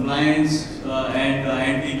factors, compliance,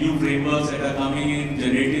 and the new frameworks that are coming in,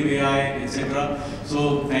 generative AI, etc.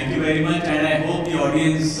 So thank you very much, and I hope the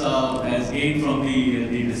audience has gained from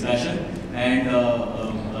the discussion. And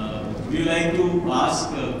would you like to ask,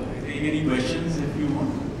 take any questions if you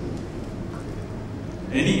want?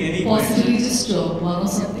 Any Possibly questions? just one or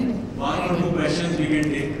something? One or two questions we can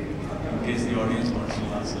take in case the audience wants to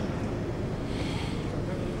ask.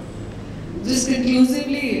 Just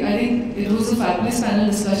conclusively, I think it was a fabulous panel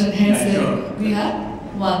discussion. Hence, Yeah, sure. we have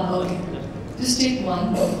one. Okay, just take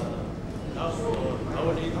one.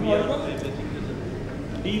 Nowadays we are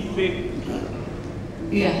deep fake.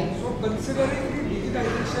 Yeah. So considering the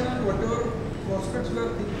digitization and whatever prospects we are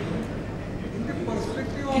thinking, in the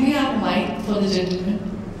perspective of... Can you have a mic for the gentleman?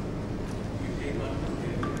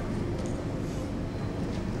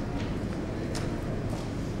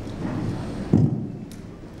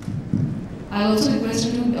 I'll also request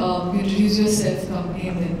you to introduce yourself, company,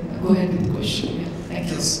 and then go ahead with the question. Yeah. Thank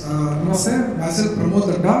you. Yes. Namaste. Myself Pramod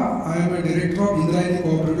Ladda. I am a director of Indrayani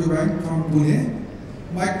Cooperative Bank from Pune.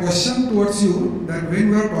 My question towards you that when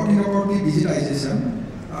we are talking about the digitization,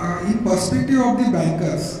 in perspective of the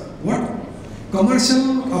bankers, what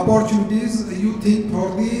commercial opportunities you think for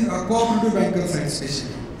the cooperative banker side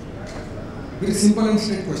especially? Very simple and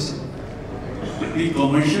straight question. The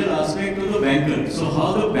commercial aspect of the banker. So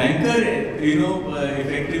how the banker,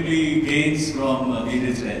 effectively gains from the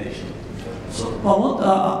digitalization. So, Pramod,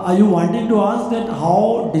 are you wanting to ask that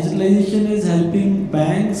how digitalization is helping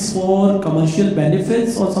banks for commercial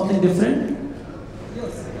benefits or something different?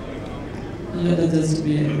 Yes. Let us just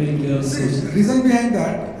be very clear. The reason behind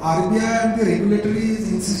that, RBI and the regulatory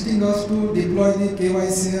is insisting us to deploy the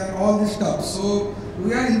KYC and all this stuff. So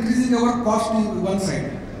we are increasing our cost in one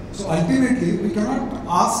side. So ultimately, we cannot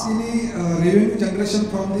ask any revenue generation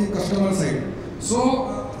from the customer side.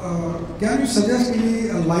 So can you suggest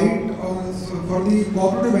any light on, for the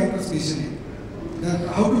cooperative banker especially, that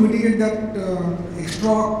how to mitigate that extra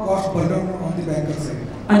cost burden on the banker side?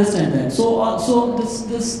 Understand that. So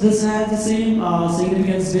this has the same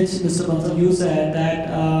significance which Mr. Bansal you said,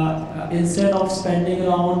 that instead of spending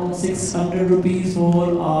around 600 rupees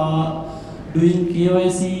for doing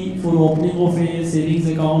KYC for opening of a savings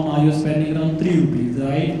account, now you're spending around 3 rupees,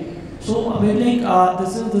 right? So maybe like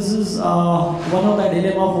this is one of the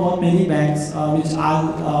dilemma for many banks, which I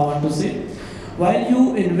want to say. While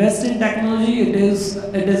you invest in technology, it is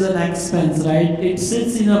an expense, right? It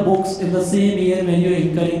sits in a books in the same year when you're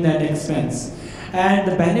incurring that expense,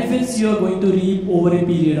 and the benefits you are going to reap over a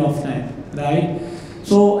period of time, right?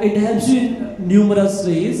 So it helps you in numerous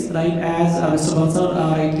ways, right? As Mr. Bansal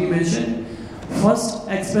rightly mentioned. First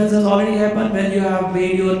expense has already happened when you have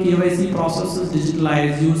made your KYC processes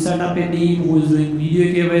digitalized. You set up a team who is doing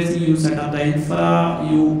video KYC, you set up the infra,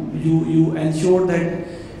 you ensure that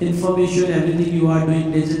information, everything you are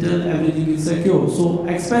doing digital, everything is secure. So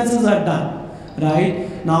expenses are done,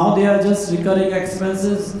 right? Now they are just recurring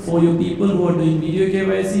expenses for your people who are doing video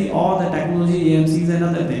KYC or the technology AMCs and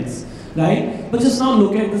other things, right? But just now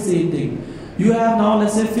look at the same thing. You have now,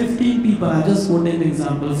 let's say 15 people, I'm just quoting an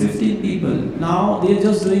example, 15 people, now they're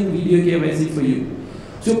just doing video KYC for you.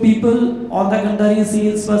 So people on the contrary,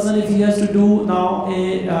 salesperson, if he has to do now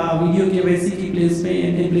a video KYC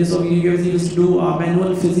in place of video KYC, he has to do a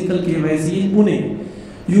manual physical KYC in Pune.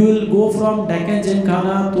 You will go from Deccan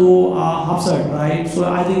Gymkhana to Hubsat, right? So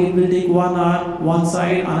I think it will take 1 hour, one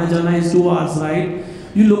side, Anajana is 2 hours, right?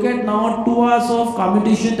 You look at now 2 hours of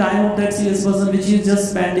commutation time of that salesperson which is just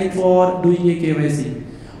spending for doing a KYC.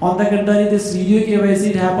 On the contrary, this video KYC,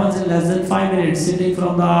 it happens in less than 5 minutes, sitting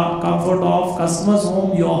from the comfort of customer's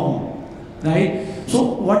home, your home, right? So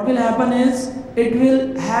what will happen is, it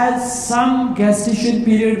will have some gestation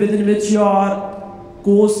period within which your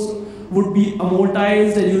cost would be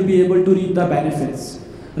amortized and you'll be able to reap the benefits.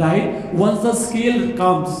 Right? Once the scale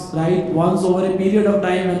comes, right? Once over a period of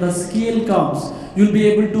time when the scale comes, you'll be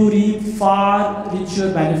able to reap far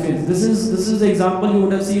richer benefits. This is the example you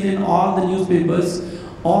would have seen in all the newspapers.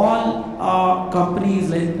 All companies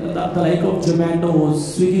like the like of Zomato,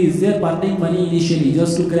 Swiggy, they're burning money initially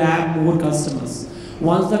just to grab more customers.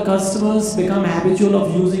 Once the customers become habitual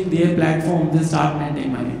of using their platform, they start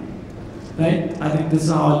making money. Right? I think this is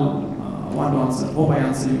all I want to answer. Hope I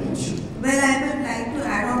answered your question. Well, I would like to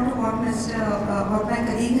add on to what what my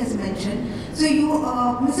colleague has mentioned. So you,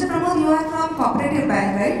 Mr. Pramod, you are from Cooperative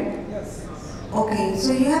Bank, right? Yes. Okay,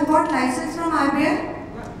 so you have got license from RBI?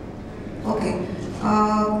 Okay.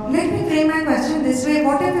 Let me frame my question this way.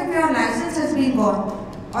 What if your license has been gone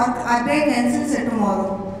or RBI cancels it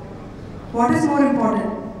tomorrow? What is more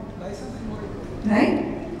important? License is more important. Right?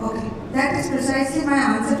 Okay. That is precisely my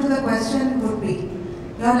answer to the question would be.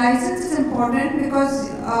 Your license is important because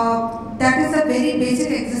that is the very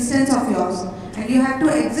basic existence of yours. And you have to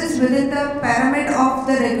exist within the pyramid of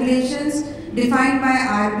the regulations defined by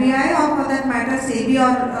RBI or for that matter SEBI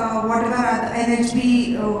or whatever other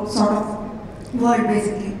NHB sort of word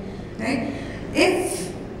basically. Right?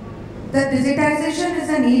 If the digitization is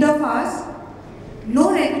a need of ours,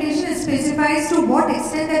 no regulation specifies to what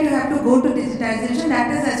extent that you have to go to digitization.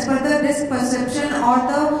 That is as per the risk perception or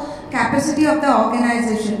the capacity of the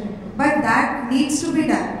organization. But that needs to be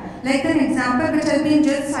done. Like an example which has been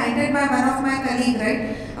just cited by one of my colleagues,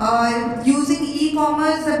 right? Using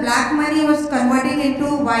e-commerce, the black money was converting into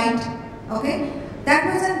white. Okay, that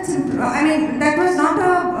was a simple. I mean, that was not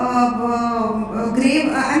a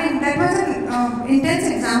grave. I mean, that was an intense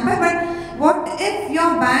example. But what if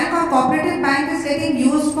your bank or cooperative bank is getting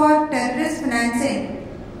used for terrorist financing?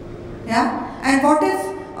 Yeah, and what if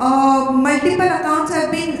multiple accounts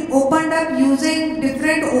have been opened up using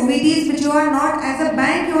different OVDs which you are not, as a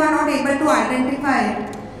bank, you are not able to identify.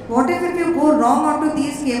 What if you go wrong onto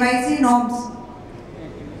these KYC norms?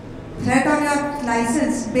 Threat on your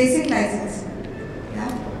license, basic license. Yeah.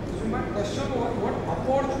 So my question was, what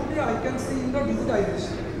opportunity I can see in the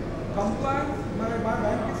digitization? Compliance, my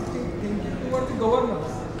bank is thinking towards the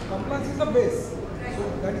governance. Compliance is the base. So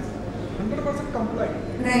that is 100%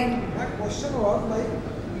 compliant. Right. My question was like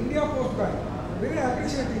India Post Bank, very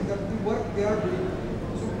appreciating that the work they are doing.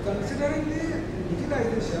 So considering the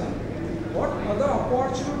digitization, what other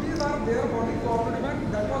opportunities are there for the cooperative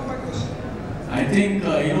bank? That was my question. I think,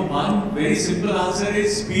 one very simple answer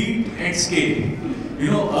is speed and scale.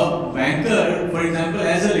 A banker, for example,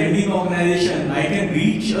 as a lending organization, I can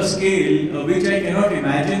reach a scale which I cannot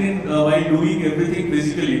imagine while doing everything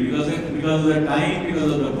physically because of the time,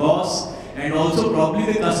 because of the cost, and also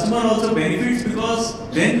probably the customer also benefits because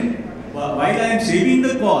then while I am saving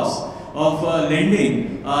the cost of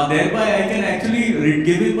lending, thereby I can actually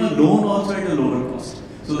give him a loan also at a lower cost.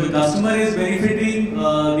 So the customer is benefiting,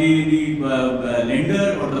 the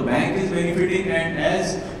lender or the bank is benefiting, and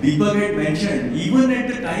as Deepak had mentioned, even at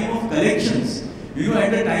the time of collections,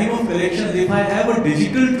 at the time of collections, if I have a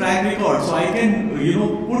digital track record, so I can,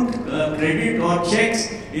 put credit or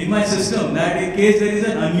checks in my system that in case there is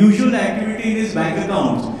an unusual activity in his bank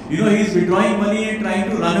accounts, he is withdrawing money and trying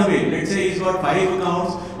to run away. Let's say he's got 5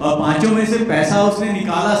 accounts, पांचों में से पैसा उसने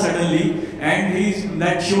निकाला suddenly, and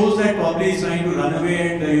that shows that probably he's trying to run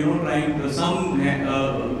away and trying to some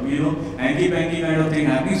hanky-panky kind of thing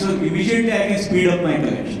happening. So immediately I can speed up my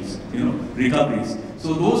collections, recoveries.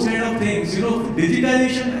 So those kind of things,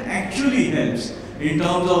 digitalization actually helps in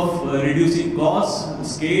terms of reducing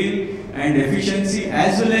costs, scale, and efficiency,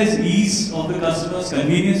 as well as ease of the customers,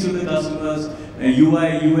 convenience to the customers,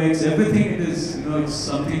 UI, UX, everything. It is, it's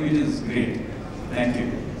something which is great. Thank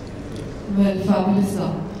you. Well, fabulous.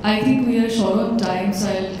 I think we are short on time, so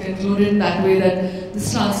I'll conclude it that way that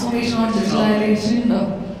this transformation on digitalization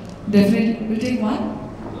definitely will take one.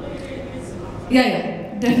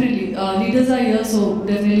 Yeah, definitely. Leaders are here, so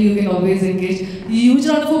definitely you can always engage. Huge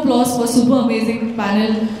round of applause for super amazing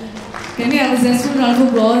panel. Can we have a zestful round of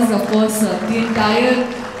applause? Of course, the entire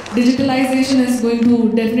digitalization is going to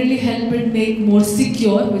definitely help it make more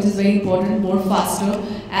secure, which is very important, more faster,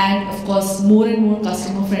 and of course more and more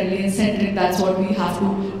customer friendly and centric. That's what we have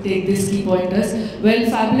to take these key pointers. Well,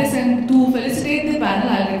 fabulous, and to felicitate the panel,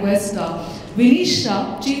 I'll request Vinesh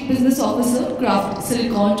Shah, Chief Business Officer, Craft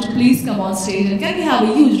Silicon, to please come on stage. And can we have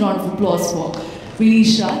a huge round of applause for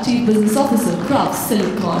Vinesh Shah, Chief Business Officer, Craft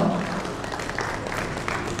Silicon.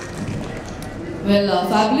 Well,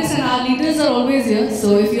 fabulous, and our leaders are always here,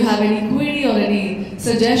 so if you have any query or any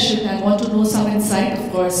suggestion and want to know some insight,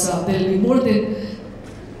 of course, they'll be more than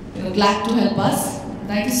glad to help us.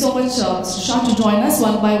 Thank you so much, Mr. Shah, to join us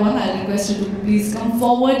one by one. I'll request you to please come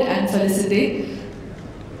forward and felicitate.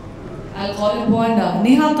 I'll call upon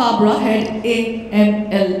NEHA KABRA, Head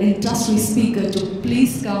AML Industry Speaker, to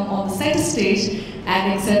please come on the center stage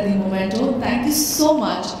and accept the memento. Thank you so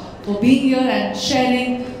much for being here and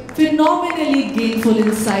sharing phenomenally gainful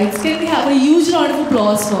insights. Can we have a huge round of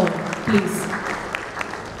applause for him, please?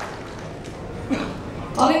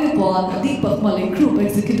 Calling upon Deepak, Malik, Group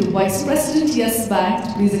Executive Vice President, Yes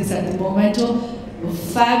Bank, please accept the memento. A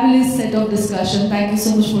fabulous set of discussion. Thank you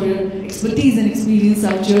so much for your expertise and experience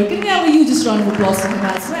out here. Can we have a huge round of applause for him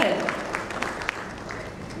as well?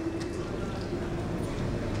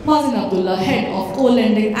 Mazin Abdullah, Head of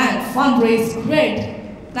Co-Lending and Fundraise CRED.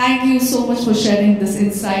 Thank you so much for sharing this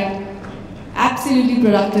insight. Absolutely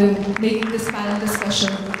productive, making this panel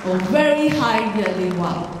discussion a very high-yielding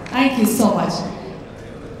one. Thank you so much.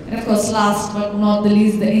 And of course, last but not the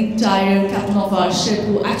least, the entire captain of our ship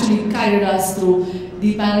who actually guided us through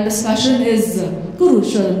the panel discussion is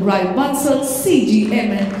Gursharan, Bansal,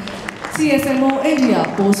 CGMN, CSMO India,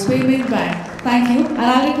 Post-Payment Bank. Thank you. And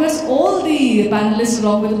I'll request all the panelists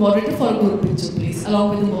along with the moderator for a group picture, please, along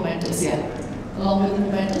with the mementos, along with the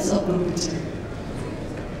mementos of group picture.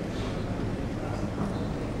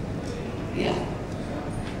 Yeah.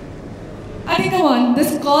 I think, come on,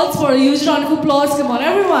 this calls for a huge round of applause. Come on,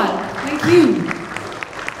 everyone. Thank you.